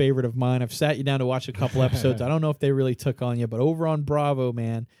this is a favorite of mine. I've sat you down to watch a couple episodes. I don't know if they really took on you, but over on Bravo,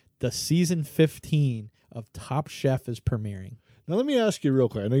 man, the season 15 of Top Chef is premiering. Now let me ask you real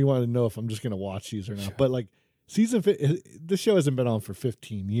quick. I know you want to know if I'm just gonna watch these or not, but like this show hasn't been on for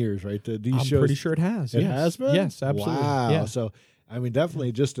 15 years, right? These I'm shows, pretty sure it has. It yes. has been. Yes, absolutely. Wow. Yeah. So I mean,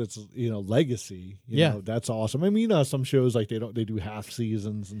 definitely just its legacy. You know, that's awesome. I mean, some shows like they do half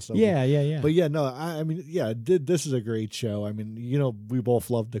seasons and stuff. Yeah. But yeah, no, I mean, yeah, this is a great show. I mean, we both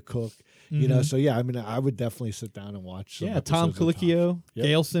love to cook. You know, so yeah, I mean, I would definitely sit down and watch. Some Tom episodes of Colicchio, Yep.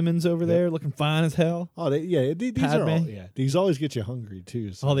 Gail Simmons over there looking fine as hell. Oh, these are all. Yeah, these always get you hungry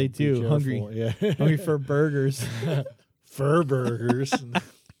too. So Oh, they be do. careful. Hungry. Yeah, Hungry for burgers. fur burgers.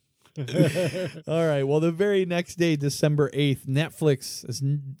 All right. Well, the very next day, December 8th, Netflix is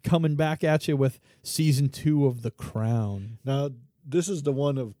coming back at you with season 2 of The Crown. Now, this is the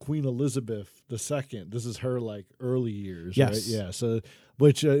one of Queen Elizabeth II. This is her like early years, Yes. right? Yeah. So,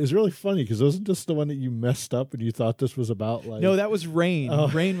 which is really funny because wasn't this the one that you messed up and you thought this was about like? No, that was Reign. Oh.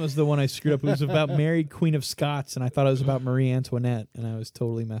 Reign was the one I screwed up. It was about Mary, Queen of Scots, and I thought it was about Marie Antoinette, and I was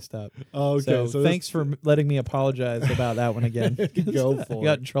totally messed up. Oh, okay. So thanks for letting me apologize about that one again. Go for I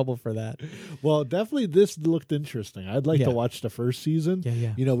got it. in trouble for that. Well, definitely this looked interesting. I'd like Yeah. to watch the first season.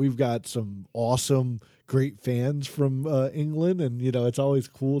 Yeah. We've got some awesome, great fans from England, and it's always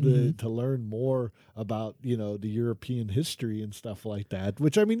cool Mm-hmm. to learn more about the European history and stuff like that.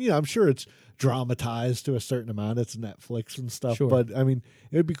 Which I mean, I'm sure it's dramatized to a certain amount. It's Netflix and stuff, Sure. but I mean,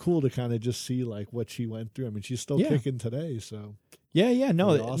 it would be cool to kind of just see like what she went through. I mean, she's still Yeah. kicking today, so. Yeah. No,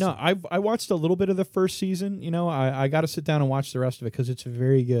 Pretty awesome. no. I watched a little bit of the first season. I got to sit down and watch the rest of it because it's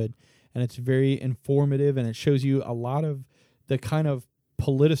very good and it's very informative and it shows you a lot of the kind of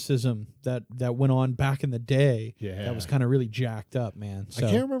politicism that went on back in the day. Yeah. That was kind of really jacked up, man. So,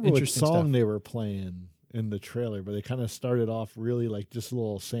 I can't remember which interesting song stuff. they were playing in the trailer, but they kind of started off really like just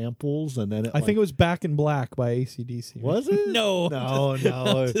little samples, and then I think it was Back in Black by AC/DC. was it? No. no.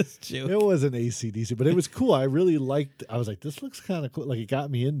 Just joking. It wasn't AC/DC, but it was cool. I really liked. I was like, this looks kind of cool. Like it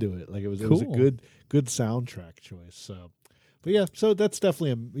got me into it. Like it was a Cool. good soundtrack choice. So, but yeah, so that's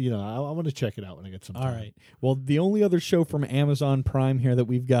definitely I want to check it out when I get some time. All right. Well, the only other show from Amazon Prime here that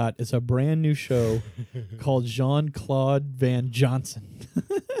we've got is a brand new show called Jean-Claude Van Johnson.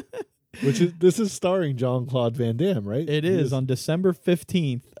 This is starring Jean-Claude Van Damme, right? It is. On December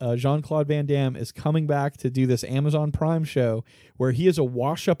 15th, Jean-Claude Van Damme is coming back to do this Amazon Prime show where he is a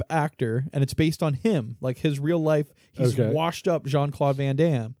wash-up actor, and it's based on him, like his real life. He's Okay. washed up Jean-Claude Van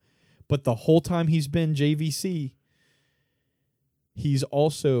Damme. But the whole time he's been JVC, he's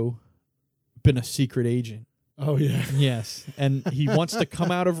also been a secret agent. Oh yeah. Yes. And he wants to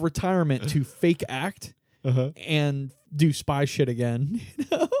come out of retirement to fake act Uh-huh. and do spy shit again.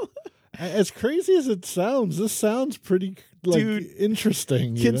 As crazy as it sounds, this sounds pretty Dude,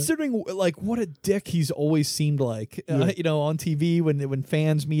 interesting. you know? Considering like what a dick he's always seemed like, Yeah. on TV when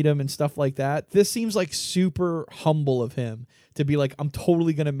fans meet him and stuff like that. This seems like super humble of him to be like, I'm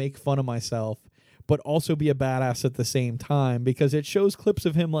totally gonna make fun of myself, but also be a badass at the same time because it shows clips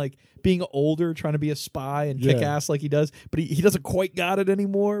of him like being older, trying to be a spy and kick Yeah. ass like he does, but he doesn't quite got it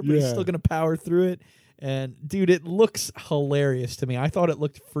anymore. But he's Yeah. still gonna power through it. And dude, it looks hilarious to me. I thought it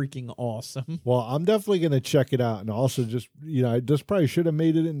looked freaking awesome. Well, I'm definitely going to check it out. And also just, this probably should have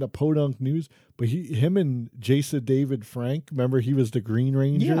made it into Podunk News, but him and Jason David Frank, remember he was the Green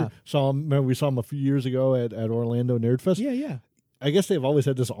Ranger? Yeah. Remember we saw him a few years ago at Orlando Nerdfest? Yeah. I guess they've always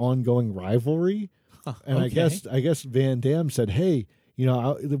had this ongoing rivalry. And okay. I guess Van Damme said, hey,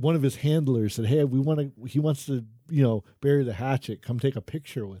 one of his handlers said, hey, he wants to, bury the hatchet. Come take a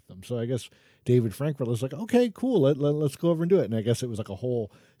picture with them. So I guess David Frankfurt was like, okay, cool. Let's go over and do it. And I guess it was like a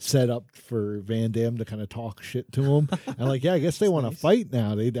whole setup for Van Damme to kind of talk shit to him. And I guess they want to fight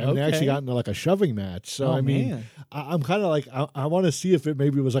now. They actually got into like a shoving match. So man. I'm kind of like, I want to see if it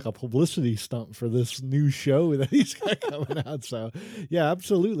maybe was like a publicity stunt for this new show that he's got coming out. So yeah,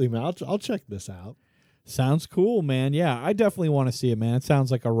 absolutely, man. I'll check this out. Sounds cool, man. Yeah, I definitely want to see it, man. It sounds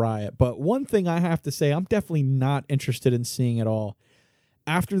like a riot. But one thing I have to say, I'm definitely not interested in seeing it all.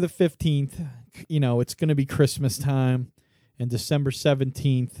 After the 15th, it's going to be Christmas time, and December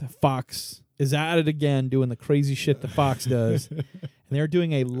 17th, Fox is at it again doing the crazy shit that Fox does, and they're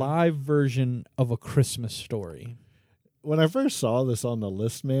doing a live version of A Christmas Story. When I first saw this on the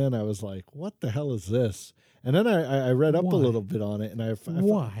list, man, I was like, what the hell is this? And then I read up a little bit on it, and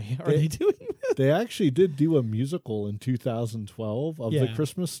why are they doing this? They actually did do a musical in 2012 of The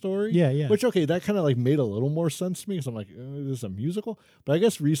Christmas Story. Yeah. Which, okay, that kind of like made a little more sense to me because I'm like, this is a musical? But I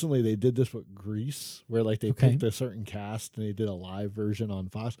guess recently they did this with Grease, where like they picked a certain cast and they did a live version on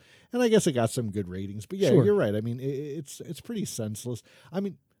Fox. And I guess it got some good ratings. But yeah, You're right. I mean, it's pretty senseless. I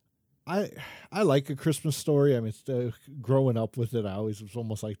mean, I like A Christmas Story. I mean, growing up with it, I always was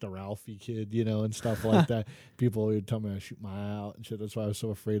almost like the Ralphie kid, and stuff like that. People would tell me I shoot my eye out and shit. That's why I was so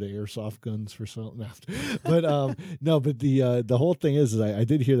afraid of airsoft guns for something. But no, but the whole thing is I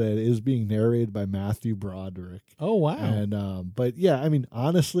did hear that it is being narrated by Matthew Broderick. Oh wow! And but yeah, I mean,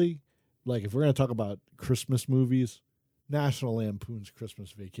 honestly, like if we're gonna talk about Christmas movies, National Lampoon's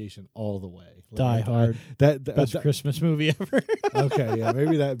Christmas Vacation all the way. Die Hard. Best Christmas movie ever. Okay, yeah,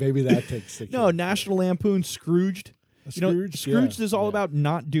 maybe that takes the No, National Lampoon Scrooged. Scrooged is all about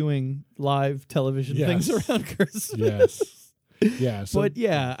not doing live television things around Christmas. Yes. Yeah. So, but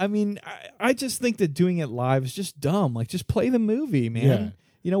yeah, I mean, I just think that doing it live is just dumb. Like, just play the movie, man.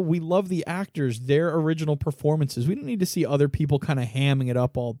 Yeah. We love the actors, their original performances. We don't need to see other people kind of hamming it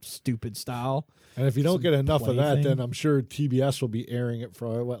up all stupid style. And if you don't get enough of that, then I'm sure TBS will be airing it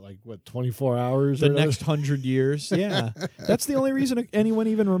for 24 hours? The next 100 years. Yeah. That's the only reason anyone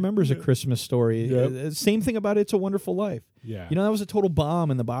even remembers A Christmas Story. Yep. Same thing about It's a Wonderful Life. Yeah. That was a total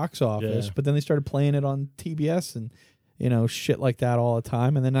bomb in the box office, but then they started playing it on TBS and, shit like that all the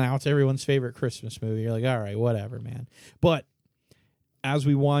time. And then now it's everyone's favorite Christmas movie. You're like, all right, whatever, man. But as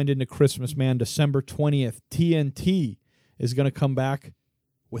we wind into Christmas, man, December 20th, TNT is going to come back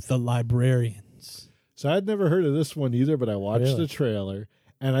with The Librarians. So I'd never heard of this one either, but I watched the trailer.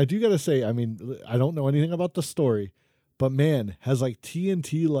 And I do got to say, I mean, I don't know anything about the story, but man, has like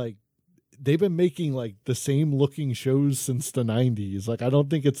TNT, they've been making like the same looking shows since the 90s. Like, I don't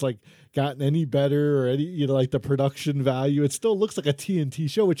think it's like gotten any better or any, like the production value. It still looks like a TNT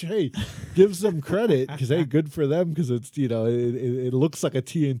show, which, hey, gives them credit because, hey, good for them because it's, it looks like a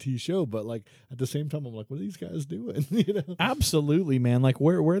TNT show. But like at the same time, I'm like, what are these guys doing? Absolutely, man. Like,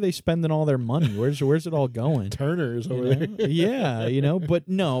 where are they spending all their money? Where's it all going? Turner's over there. Yeah,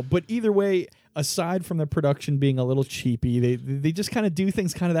 but either way, aside from the production being a little cheapy, they just kind of do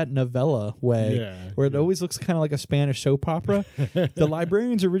things kind of that novella way, where it always looks kind of like a Spanish soap opera. The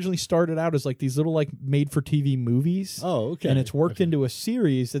Librarians originally started out as like these little like made-for-TV movies. Oh, okay. And it's worked into a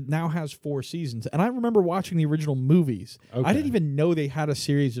series that now has 4 seasons. And I remember watching the original movies. Okay. I didn't even know they had a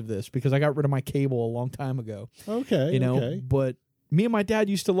series of this because I got rid of my cable a long time ago. Okay. Okay. But me and my dad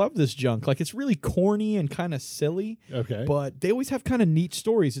used to love this junk. Like, it's really corny and kind of silly. Okay. But they always have kind of neat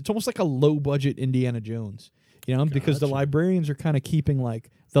stories. It's almost like a low-budget Indiana Jones, because the Librarians are kind of keeping,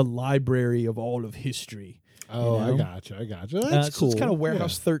 like, the library of all of history. Oh, I gotcha. That's cool. It's kind of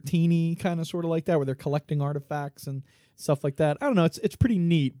Warehouse 13-y, kind of sort of like that, where they're collecting artifacts and stuff like that. I don't know. It's pretty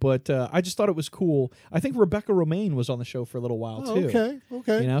neat, but I just thought it was cool. I think Rebecca Romaine was on the show for a little while too.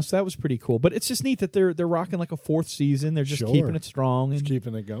 Okay. So that was pretty cool. But it's just neat that they're rocking like a 4th season. They're just keeping it strong and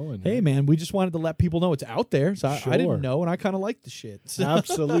keeping it going. Hey, man, we just wanted to let people know it's out there. So I didn't know, and I kind of like the shit. So.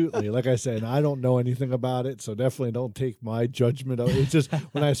 Absolutely. Like I said, I don't know anything about it, so definitely don't take my judgment of it. It's just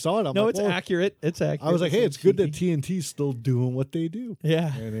when I saw it, I'm like, it's accurate. It's accurate. I was like, hey, it's good that TNT's still doing what they do.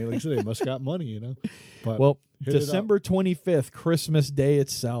 Yeah. And like I said, they must got money, But well, Hit it up. December 25th, Christmas Day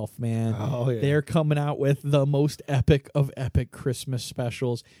itself, man. Oh, yeah. They're coming out with the most epic of epic Christmas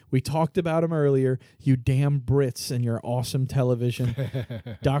specials. We talked about them earlier. You damn Brits and your awesome television.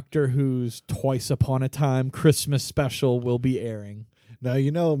 Doctor Who's Twice Upon a Time Christmas special will be airing. Now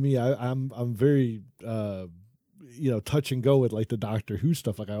you know me. I'm very touch and go with like the Doctor Who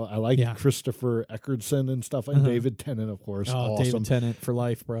stuff. Like I like Christopher Eccleston and stuff, like David Tennant, of course. Oh, awesome. David Tennant for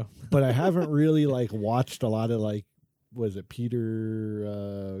life, bro. But I haven't really like watched a lot of like, was it Peter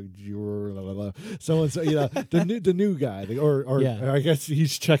so and so, the new guy, or I guess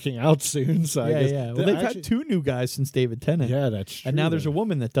he's checking out soon. So I guess Well, they've had two new guys since David Tennant. Yeah, that's true. And now there's a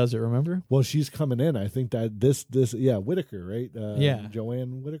woman that does it. Remember? Well, she's coming in. I think that this Whitaker, right?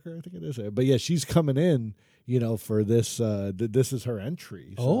 Joanne Whitaker, I think it is. But yeah, she's coming in. For this, this is her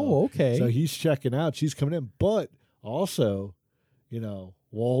entry. So, oh, okay. So he's checking out. She's coming in, but also,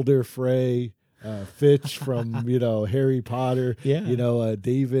 Walder Frey. Fitch from Harry Potter,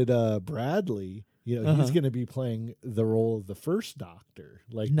 David Bradley, he's going to be playing the role of the first Doctor,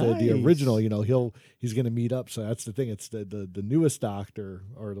 like the original. He's going to meet up. So that's the thing. It's the newest Doctor,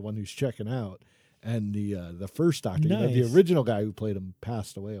 or the one who's checking out, and the first Doctor. The original guy who played him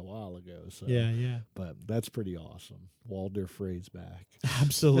passed away a while ago. So but that's pretty awesome. Walder Frey's back.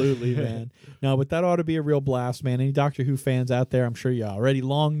 Absolutely, man. No, but that ought to be a real blast, man. Any Doctor Who fans out there, I'm sure you already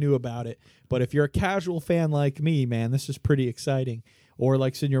long knew about it. But if you're a casual fan like me, man, this is pretty exciting. Or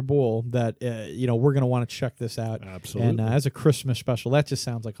like Senior Bull, that we're going to want to check this out. Absolutely. And as a Christmas special, that just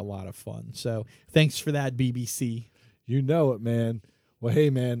sounds like a lot of fun. So thanks for that, BBC. You know it, man. Well,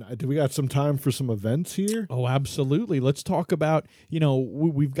 hey, man, do we got some time for some events here? Oh, absolutely. Let's talk about,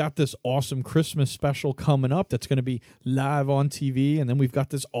 we've got this awesome Christmas special coming up that's going to be live on TV. And then we've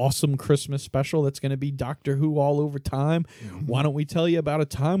got this awesome Christmas special that's going to be Doctor Who all over time. Mm-hmm. Why don't we tell you about a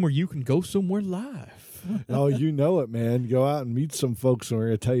time where you can go somewhere live? Oh, you know it, man. Go out and meet some folks and we're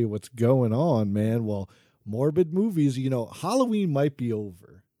going to tell you what's going on, man. Well, Morbid Movies, Halloween might be over.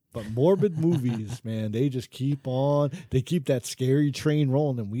 But Morbid Movies, man, they just keep on. They keep that scary train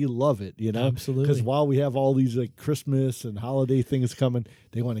rolling, and we love it, Absolutely. Because while we have all these like Christmas and holiday things coming,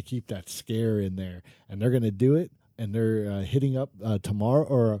 they want to keep that scare in there, and they're going to do it. And they're hitting up tomorrow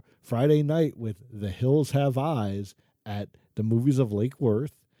or Friday night with The Hills Have Eyes at the Movies of Lake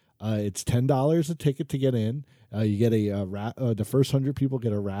Worth. It's $10 a ticket to get in. You get the first 100 people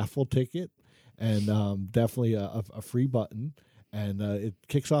get a raffle ticket, and definitely a free button. And it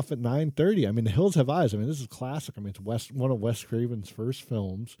kicks off at 9:30. I mean, The Hills Have Eyes. I mean, this is classic. I mean, it's one of Wes Craven's first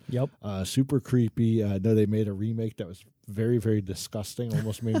films. Yep. Super creepy. I know they made a remake that was very, very disgusting.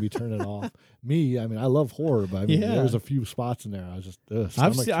 Almost made me turn it off. I mean, I love horror, but I mean, there was a few spots in there. I was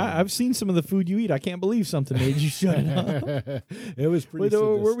just, I've seen some of the food you eat. I can't believe something made you shut up. It was pretty.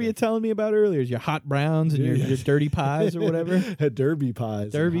 What were you telling me about earlier? Your hot browns and your dirty pies or whatever? Derby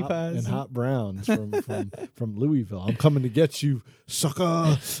pies. And hot browns from Louisville. I'm coming to get you,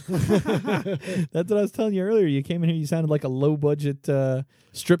 sucker. That's what I was telling you earlier. You came in here, you sounded like a low budget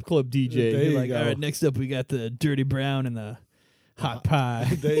strip club DJ. There You're you like, go. all right, next up we got the dirty brown and the hot pie.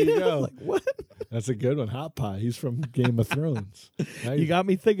 There you go. Like, what? That's a good one. Hot pie. He's from Game of Thrones. Nice. You got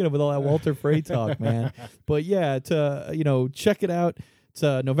me thinking of with all that Walter Frey talk, man. But yeah, check it out. It's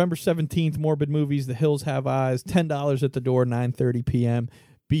November 17th, Morbid Movies, The Hills Have Eyes, $10 at the door, 9:30 p.m.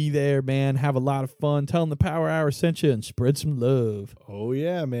 Be there, man. Have a lot of fun. Tell them the Power Hour sent you and spread some love. Oh,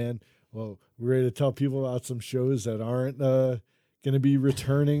 yeah, man. Well, we're ready to tell people about some shows that aren't going to be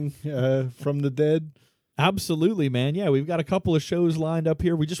returning from the dead. Absolutely, man. Yeah, we've got a couple of shows lined up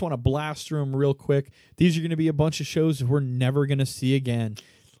here. We just want to blast through them real quick. These are going to be a bunch of shows that we're never going to see again.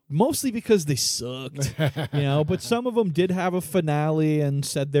 Mostly because they sucked, but some of them did have a finale and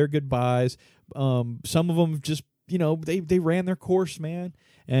said their goodbyes. Some of them just, they ran their course, man.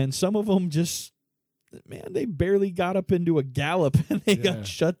 And some of them just, they barely got up into a gallop and they got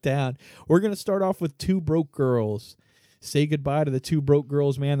shut down. We're going to start off with Two Broke Girls. Say goodbye to the Two Broke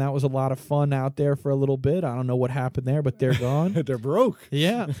Girls, man. That was a lot of fun out there for a little bit. I don't know what happened there, but they're gone. They're broke.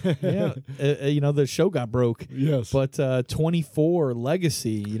 Yeah. The show got broke. Yes. But 24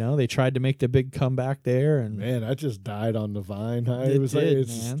 Legacy, they tried to make the big comeback there. And man, that just died on the vine. Man.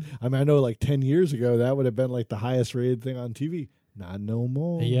 I mean, I know like 10 years ago, that would have been like the highest rated thing on TV. Not no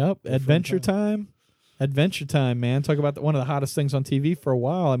more. Yep. Adventure Time, man. Talk about one of the hottest things on TV for a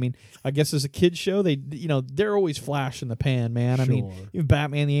while. I mean, I guess as a kid's show, they're always flash in the pan, man. Sure. I mean, even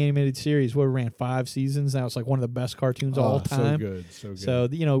Batman the Animated Series, ran 5 seasons. Now it's like one of the best cartoons of all time. So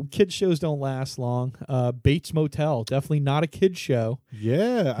good. So, kids shows don't last long. Bates Motel, definitely not a kid show.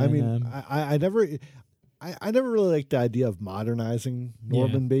 Yeah. I mean, I never... I never really liked the idea of modernizing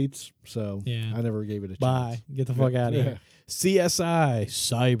Norman Bates, so Yeah. I never gave it a Bye. chance. Get the fuck out of here. CSI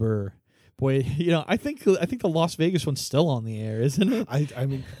Cyber. Boy, I think the Las Vegas one's still on the air, isn't it? I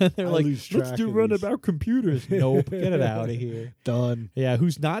mean, They're I like, lose let's track do of run these. about computers. Nope, get it out of here. Done. Yeah,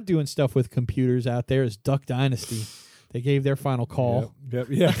 who's not doing stuff with computers out there is Duck Dynasty. They gave their final call. Yep.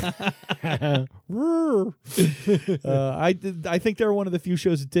 Yeah. I think they're one of the few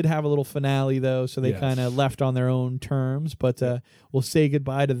shows that did have a little finale though, so they Yes. kind of left on their own terms. But we'll say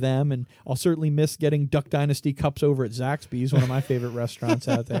goodbye to them, and I'll certainly miss getting Duck Dynasty cups over at Zaxby's, one of my favorite restaurants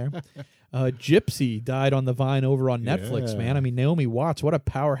out there. Gypsy died on the vine over on Netflix. Yeah. Man, I mean Naomi Watts, what a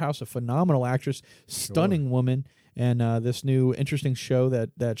powerhouse, a phenomenal actress, stunning woman. And this new interesting show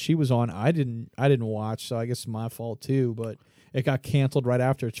that she was on, I didn't watch, so I guess it's my fault too. But it got canceled right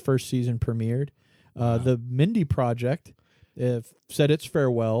after its first season premiered. The Mindy Project said its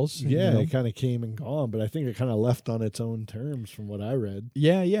farewells. Yeah, you know. it kind of came and gone, but I think it kind of left on its own terms from what I read.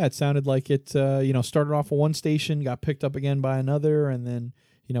 Yeah. It sounded like it. Started off on one station, got picked up again by another, and then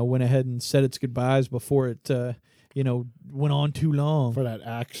went ahead and said its goodbyes before it went on too long. For that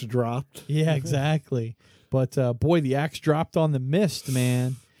axe dropped. Yeah, exactly. But boy, the axe dropped on the mist,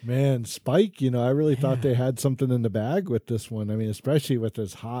 man. Man, Spike, I really thought they had something in the bag with this one. I mean, especially with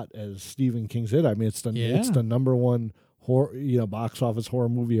as hot as Stephen King's It. I mean, it's the number one horror, box office horror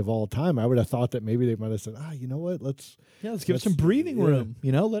movie of all time. I would have thought that maybe they might have said, you know what, let's give it some breathing room.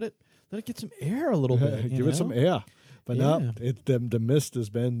 Let it get some air a little bit. give it some air. But Yeah. no, the mist has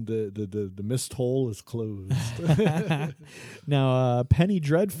been the mist hole is closed. Now, Penny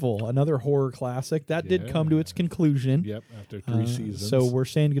Dreadful, another horror classic, that did come to its conclusion. Yep, after 3 seasons. So we're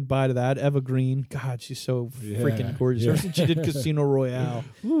saying goodbye to that. Eva Green, God, she's so freaking gorgeous. Ever since she did Casino Royale.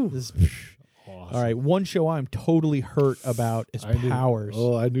 This, awesome. all right, one show I'm totally hurt about is Powers.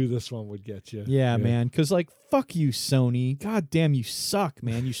 I knew this one would get you. Yeah, man, because fuck you, Sony. God damn, you suck,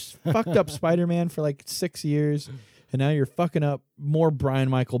 man. You fucked up Spider-Man for 6 years. And now you're fucking up more Brian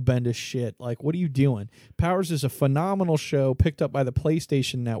Michael Bendis shit. What are you doing? Powers is a phenomenal show picked up by the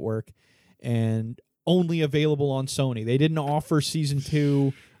PlayStation Network and only available on Sony. They didn't offer season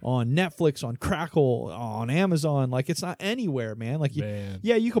 2 on Netflix, on Crackle, on Amazon. It's not anywhere, man.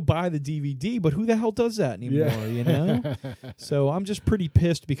 You could buy the DVD, but who the hell does that anymore, So I'm just pretty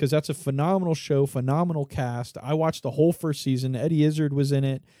pissed because that's a phenomenal show, phenomenal cast. I watched the whole first season. Eddie Izzard was in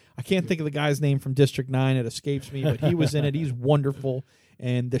it. I can't think of the guy's name from District 9. It escapes me, but he was in it. He's wonderful.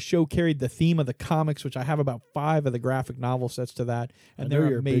 And the show carried the theme of the comics, which I have about 5 of the graphic novel sets to that, and they're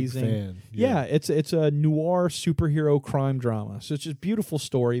you're amazing. A big fan. Yeah, it's a noir superhero crime drama. So it's just a beautiful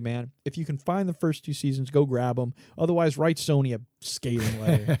story, man. If you can find the first 2 seasons, go grab them. Otherwise, write Sony a scathing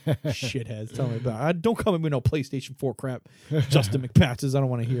letter. Shitheads, tell me about it. Don't come in with no PlayStation 4 crap. Justin McPatz's, I don't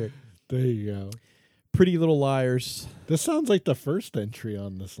want to hear it. There you go. Pretty Little Liars. This sounds like the first entry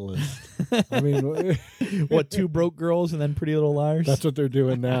on this list. I mean, What, 2 broke girls and then Pretty Little Liars? that's what they're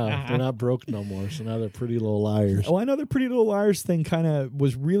doing now. They're not broke no more, so now they're Pretty Little Liars. Oh, I know the Pretty Little Liars thing kind of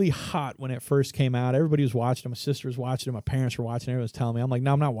was really hot when it first came out. Everybody was watching it. My sister was watching it. My parents were watching it. Everyone was telling me. I'm like,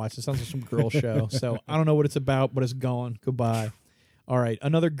 no, I'm not watching. It sounds like some girl show. So I don't know what it's about, but it's going. Goodbye. All right,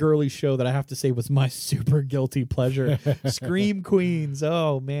 another girly show that I have to say was my super guilty pleasure, Scream Queens.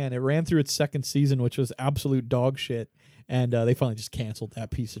 Oh, man, it ran through its 2nd season, which was absolute dog shit. And they finally just canceled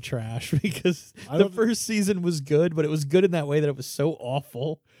that piece of trash because the first season was good, but it was good in that way that it was so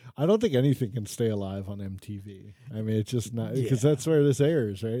awful. I don't think anything can stay alive on MTV. I mean, it's just not, because that's where this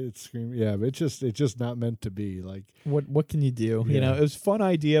airs, right? It's Scream. Yeah, but it's just not meant to be. What can you do? Yeah. It was a fun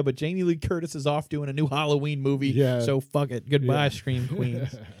idea, but Jamie Lee Curtis is off doing a new Halloween movie. Yeah. So fuck it. Goodbye, Yeah. Scream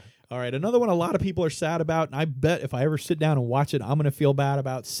Queens. All right, another one a lot of people are sad about, and I bet if I ever sit down and watch it, I'm going to feel bad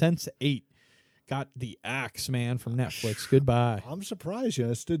about. Sense8 got the axe, man, from Netflix. Goodbye. I'm surprised.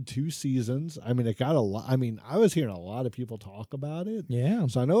 It did 2 seasons. I mean, it got a lot. I mean, I was hearing a lot of people talk about it. Yeah.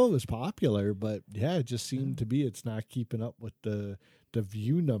 So I know it was popular, but yeah, it just seemed to be it's not keeping up with the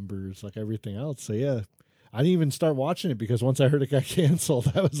view numbers like everything else. So yeah, I didn't even start watching it because once I heard it got canceled,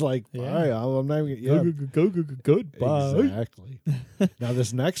 I was like, all right, I'm not even. Go, goodbye. Exactly. Now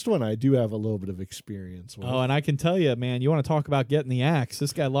this next one, I do have a little bit of experience with. Oh, and I can tell you, man, you want to talk about getting the axe.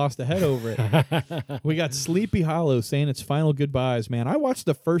 This guy lost a head over it. We got Sleepy Hollow saying its final goodbyes, man. I watched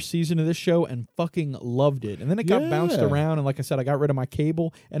the first season of this show and fucking loved it. And then it got bounced around, and like I said, I got rid of my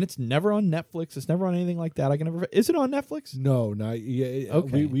cable, and it's never on Netflix. It's never on anything like that. Is it on Netflix? No, not yeah.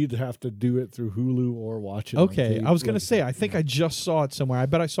 Okay. We'd have to do it through Hulu or watch watch it. on Okay, tape, I was gonna like, say I think I just saw it somewhere. I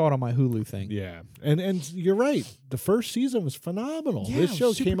bet I saw it on my Hulu thing. Yeah, and you're right. The first season was phenomenal. Yeah, This it show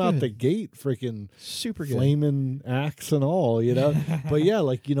was super came out good. the gate, freaking Super good. flaming axe and all, you know. But yeah,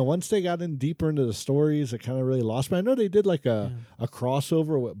 like once they got in deeper into the stories, it kind of really lost me. I know they did like a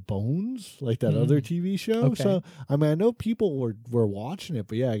crossover with Bones, like that other TV show. Okay. So I mean, I know people were watching it,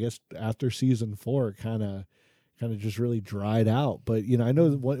 but yeah, I guess after season 4, it kind of just really dried out. But I know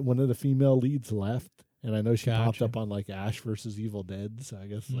that one of the female leads left. And I know she popped Gotcha. up on like Ash versus Evil Dead. So I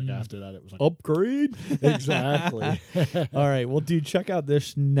guess like after that it was like Upgrade. exactly. All right. Well, dude, check out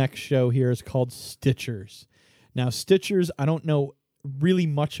this next show here. It's called Stitchers. Now, Stitchers, I don't know really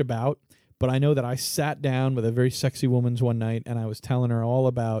much about, but I know that I sat down with a very sexy woman's one night and I was telling her all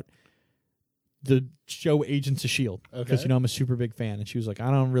about the show Agents of S.H.I.E.L.D. Because, Okay. I'm a super big fan. And she was like, I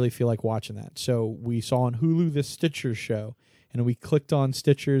don't really feel like watching that. So we saw on Hulu this Stitchers show. And we clicked on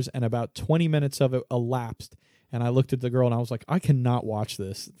Stitchers, and about 20 minutes of it elapsed. And I looked at the girl, and I was like, I cannot watch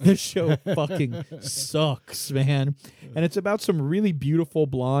this. This show fucking sucks, man. And it's about some really beautiful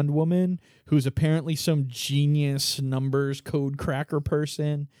blonde woman who's apparently some genius numbers code cracker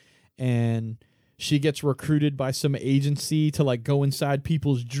person. And she gets recruited by some agency to like go inside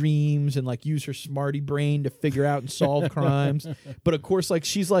people's dreams and like use her smarty brain to figure out and solve crimes. But of course, like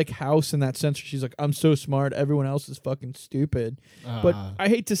she's like House in that sense. She's like, I'm so smart. Everyone else is fucking stupid. But I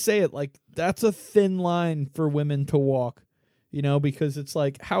hate to say it, like that's a thin line for women to walk, because it's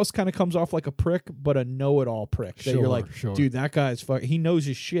like House kind of comes off like a prick, but a know-it-all prick. That you're like, Sure. dude, that guy's he knows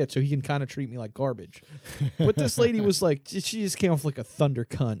his shit, so he can kind of treat me like garbage. But this lady was like, she just came off like a thunder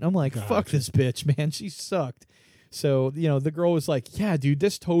cunt. I'm like, fuck this bitch, man. She sucked. So, the girl was like, yeah, dude,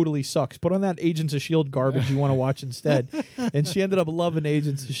 this totally sucks. Put on that Agents of S.H.I.E.L.D. garbage you want to watch instead. And she ended up loving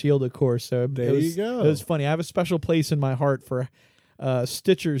Agents of S.H.I.E.L.D., of course. So There you go. It was funny. I have a special place in my heart for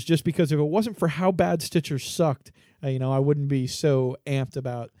Stitchers, just because if it wasn't for how bad Stitchers sucked, I wouldn't be so amped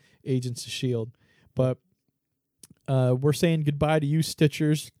about Agents of S.H.I.E.L.D. But we're saying goodbye to you,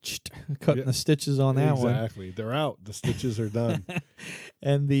 Stitchers. Cutting the stitches on that one. Exactly. They're out. The stitches are done.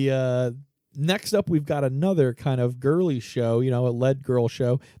 And the next up, we've got another kind of girly show, a lead girl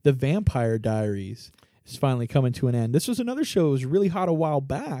show. The Vampire Diaries is finally coming to an end. This was another show that was really hot a while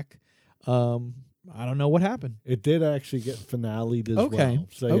back. I don't know what happened. It did actually get finale'd as Okay. well.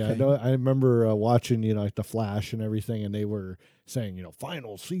 So yeah, Okay. I remember watching, like the Flash and everything, and they were saying,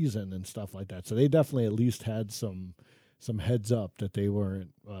 final season and stuff like that. So they definitely at least had some heads up that they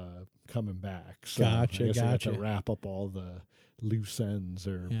weren't coming back. So Gotcha, I guess they got gotcha. to wrap up all the loose ends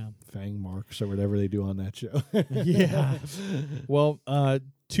or Yeah. fang marks or whatever they do on that show. Yeah. Well,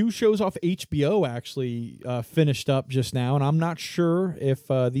 2 shows off HBO actually finished up just now, and I'm not sure if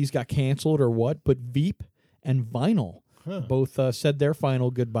these got canceled or what, but Veep and Vinyl both said their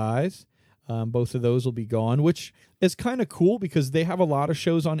final goodbyes. Both of those will be gone, which is kind of cool because they have a lot of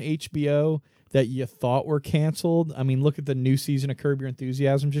shows on HBO that you thought were canceled. I mean, look at the new season of Curb Your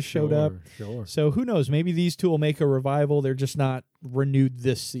Enthusiasm just showed up. Sure. So who knows? Maybe these 2 will make a revival. They're just not renewed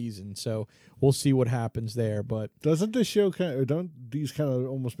this season. So we'll see what happens there. But Doesn't this show don't these kind of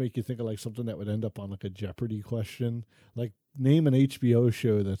almost make you think of like something that would end up on like a Jeopardy question? Like name an HBO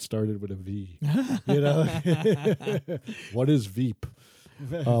show that started with a V. What is Veep?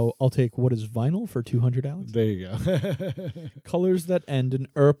 I'll take what is vinyl for $200, Alex. There you go. Colors that end in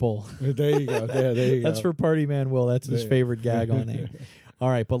purple. There you go. Yeah, there you That's go. for Party Man Will. That's his There. favorite gag on there. All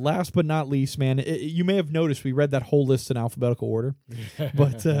right, but last but not least, man, you may have noticed we read that whole list in alphabetical order,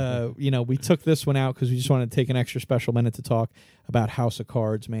 but we took this one out because we just wanted to take an extra special minute to talk about House of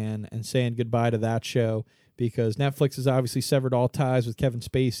Cards, man, and saying goodbye to that show because Netflix has obviously severed all ties with Kevin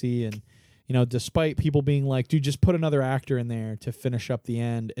Spacey, and despite people being like, dude, just put another actor in there to finish up the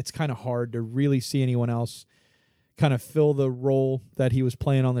end, it's kind of hard to really see anyone else kind of fill the role that he was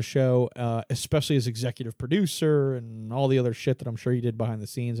playing on the show, especially as executive producer and all the other shit that I'm sure he did behind the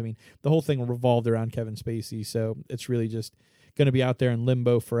scenes. I mean, the whole thing revolved around Kevin Spacey, so it's really just going to be out there in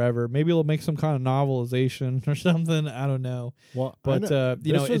limbo forever. Maybe it'll make some kind of novelization or something. I don't know. Well, But,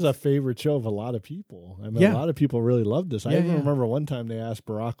 this was a favorite show of a lot of people. I mean, Yeah. a lot of people really loved this. I Yeah, even yeah. remember one time they asked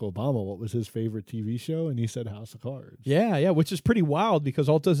Barack Obama what was his favorite TV show, and he said House of Cards. Yeah, which is pretty wild because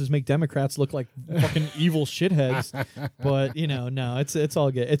all it does is make Democrats look like fucking evil shitheads. But, no, it's all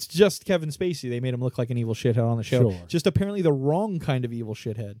good. It's just Kevin Spacey. They made him look like an evil shithead on the show. Sure. Just apparently the wrong kind of evil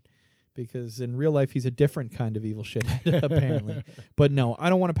shithead. Because in real life, he's a different kind of evil shithead, apparently. But no, I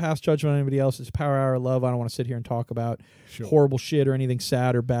don't want to pass judgment on anybody else. It's Power Hour Love. I don't want to sit here and talk about Sure. horrible shit or anything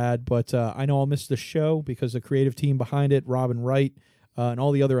sad or bad. But I know I'll miss the show because the creative team behind it, Robin Wright, and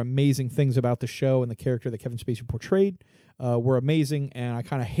all the other amazing things about the show and the character that Kevin Spacey portrayed were amazing. And I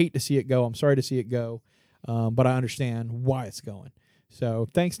kind of hate to see it go. I'm sorry to see it go. but I understand why it's going. So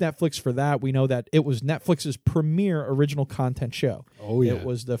thanks, Netflix, for that. We know that it was Netflix's premier original content show. Oh, yeah. It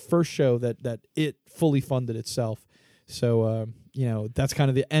was the first show that it fully funded itself. So, that's kind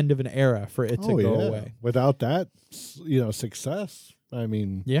of the end of an era for it to go away. Without that, success, I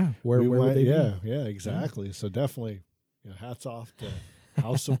mean... Yeah, where would they be? Yeah, exactly. Yeah. So definitely, hats off to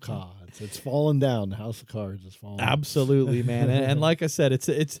House of Cards. It's fallen down. The House of Cards is falling. Absolutely, man. and like I said,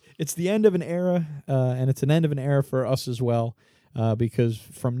 it's the end of an era, and it's an end of an era for us as well. Because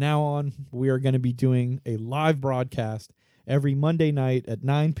from now on, we are going to be doing a live broadcast every Monday night at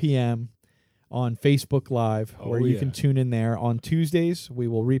 9 p.m. on Facebook Live, where you can tune in there. On Tuesdays, we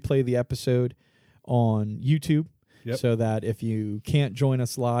will replay the episode on YouTube, so that if you can't join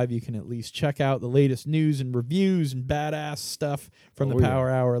us live, you can at least check out the latest news and reviews and badass stuff from the Power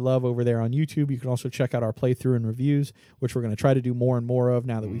Hour Love over there on YouTube. You can also check out our playthrough and reviews, which we're going to try to do more and more of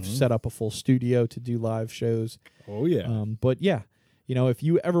now that we've set up a full studio to do live shows. Oh, yeah. But yeah, if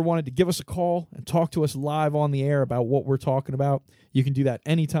you ever wanted to give us a call and talk to us live on the air about what we're talking about, you can do that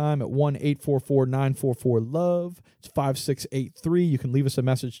anytime at 1-844-944-LOVE. It's 5683. You can leave us a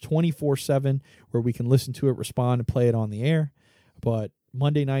message 24/7 where we can listen to it, respond, and play it on the air. But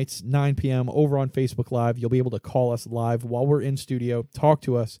Monday nights, 9 p.m. over on Facebook Live, you'll be able to call us live while we're in studio, talk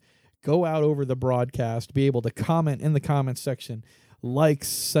to us, go out over the broadcast, be able to comment in the comments section,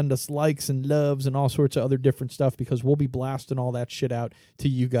 send us likes and loves and all sorts of other different stuff, because we'll be blasting all that shit out to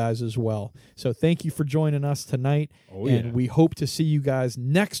you guys as well. So thank you for joining us tonight, and we hope to see you guys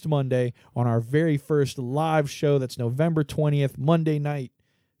next Monday on our very first live show. That's November 20th, Monday night.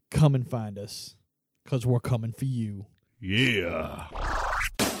 Come and find us, because we're coming for you. Yeah.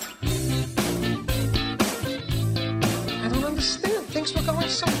 I don't understand. Things were going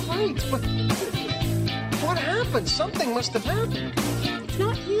so great, but what happened? Something must have happened. It's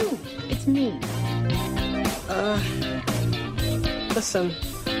not you. It's me. Listen.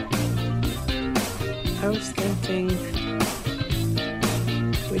 I was thinking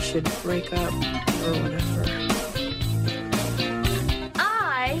we should break up or whatever.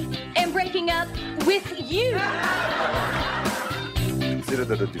 I am breaking up with you. Consider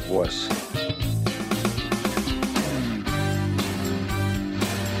that a divorce.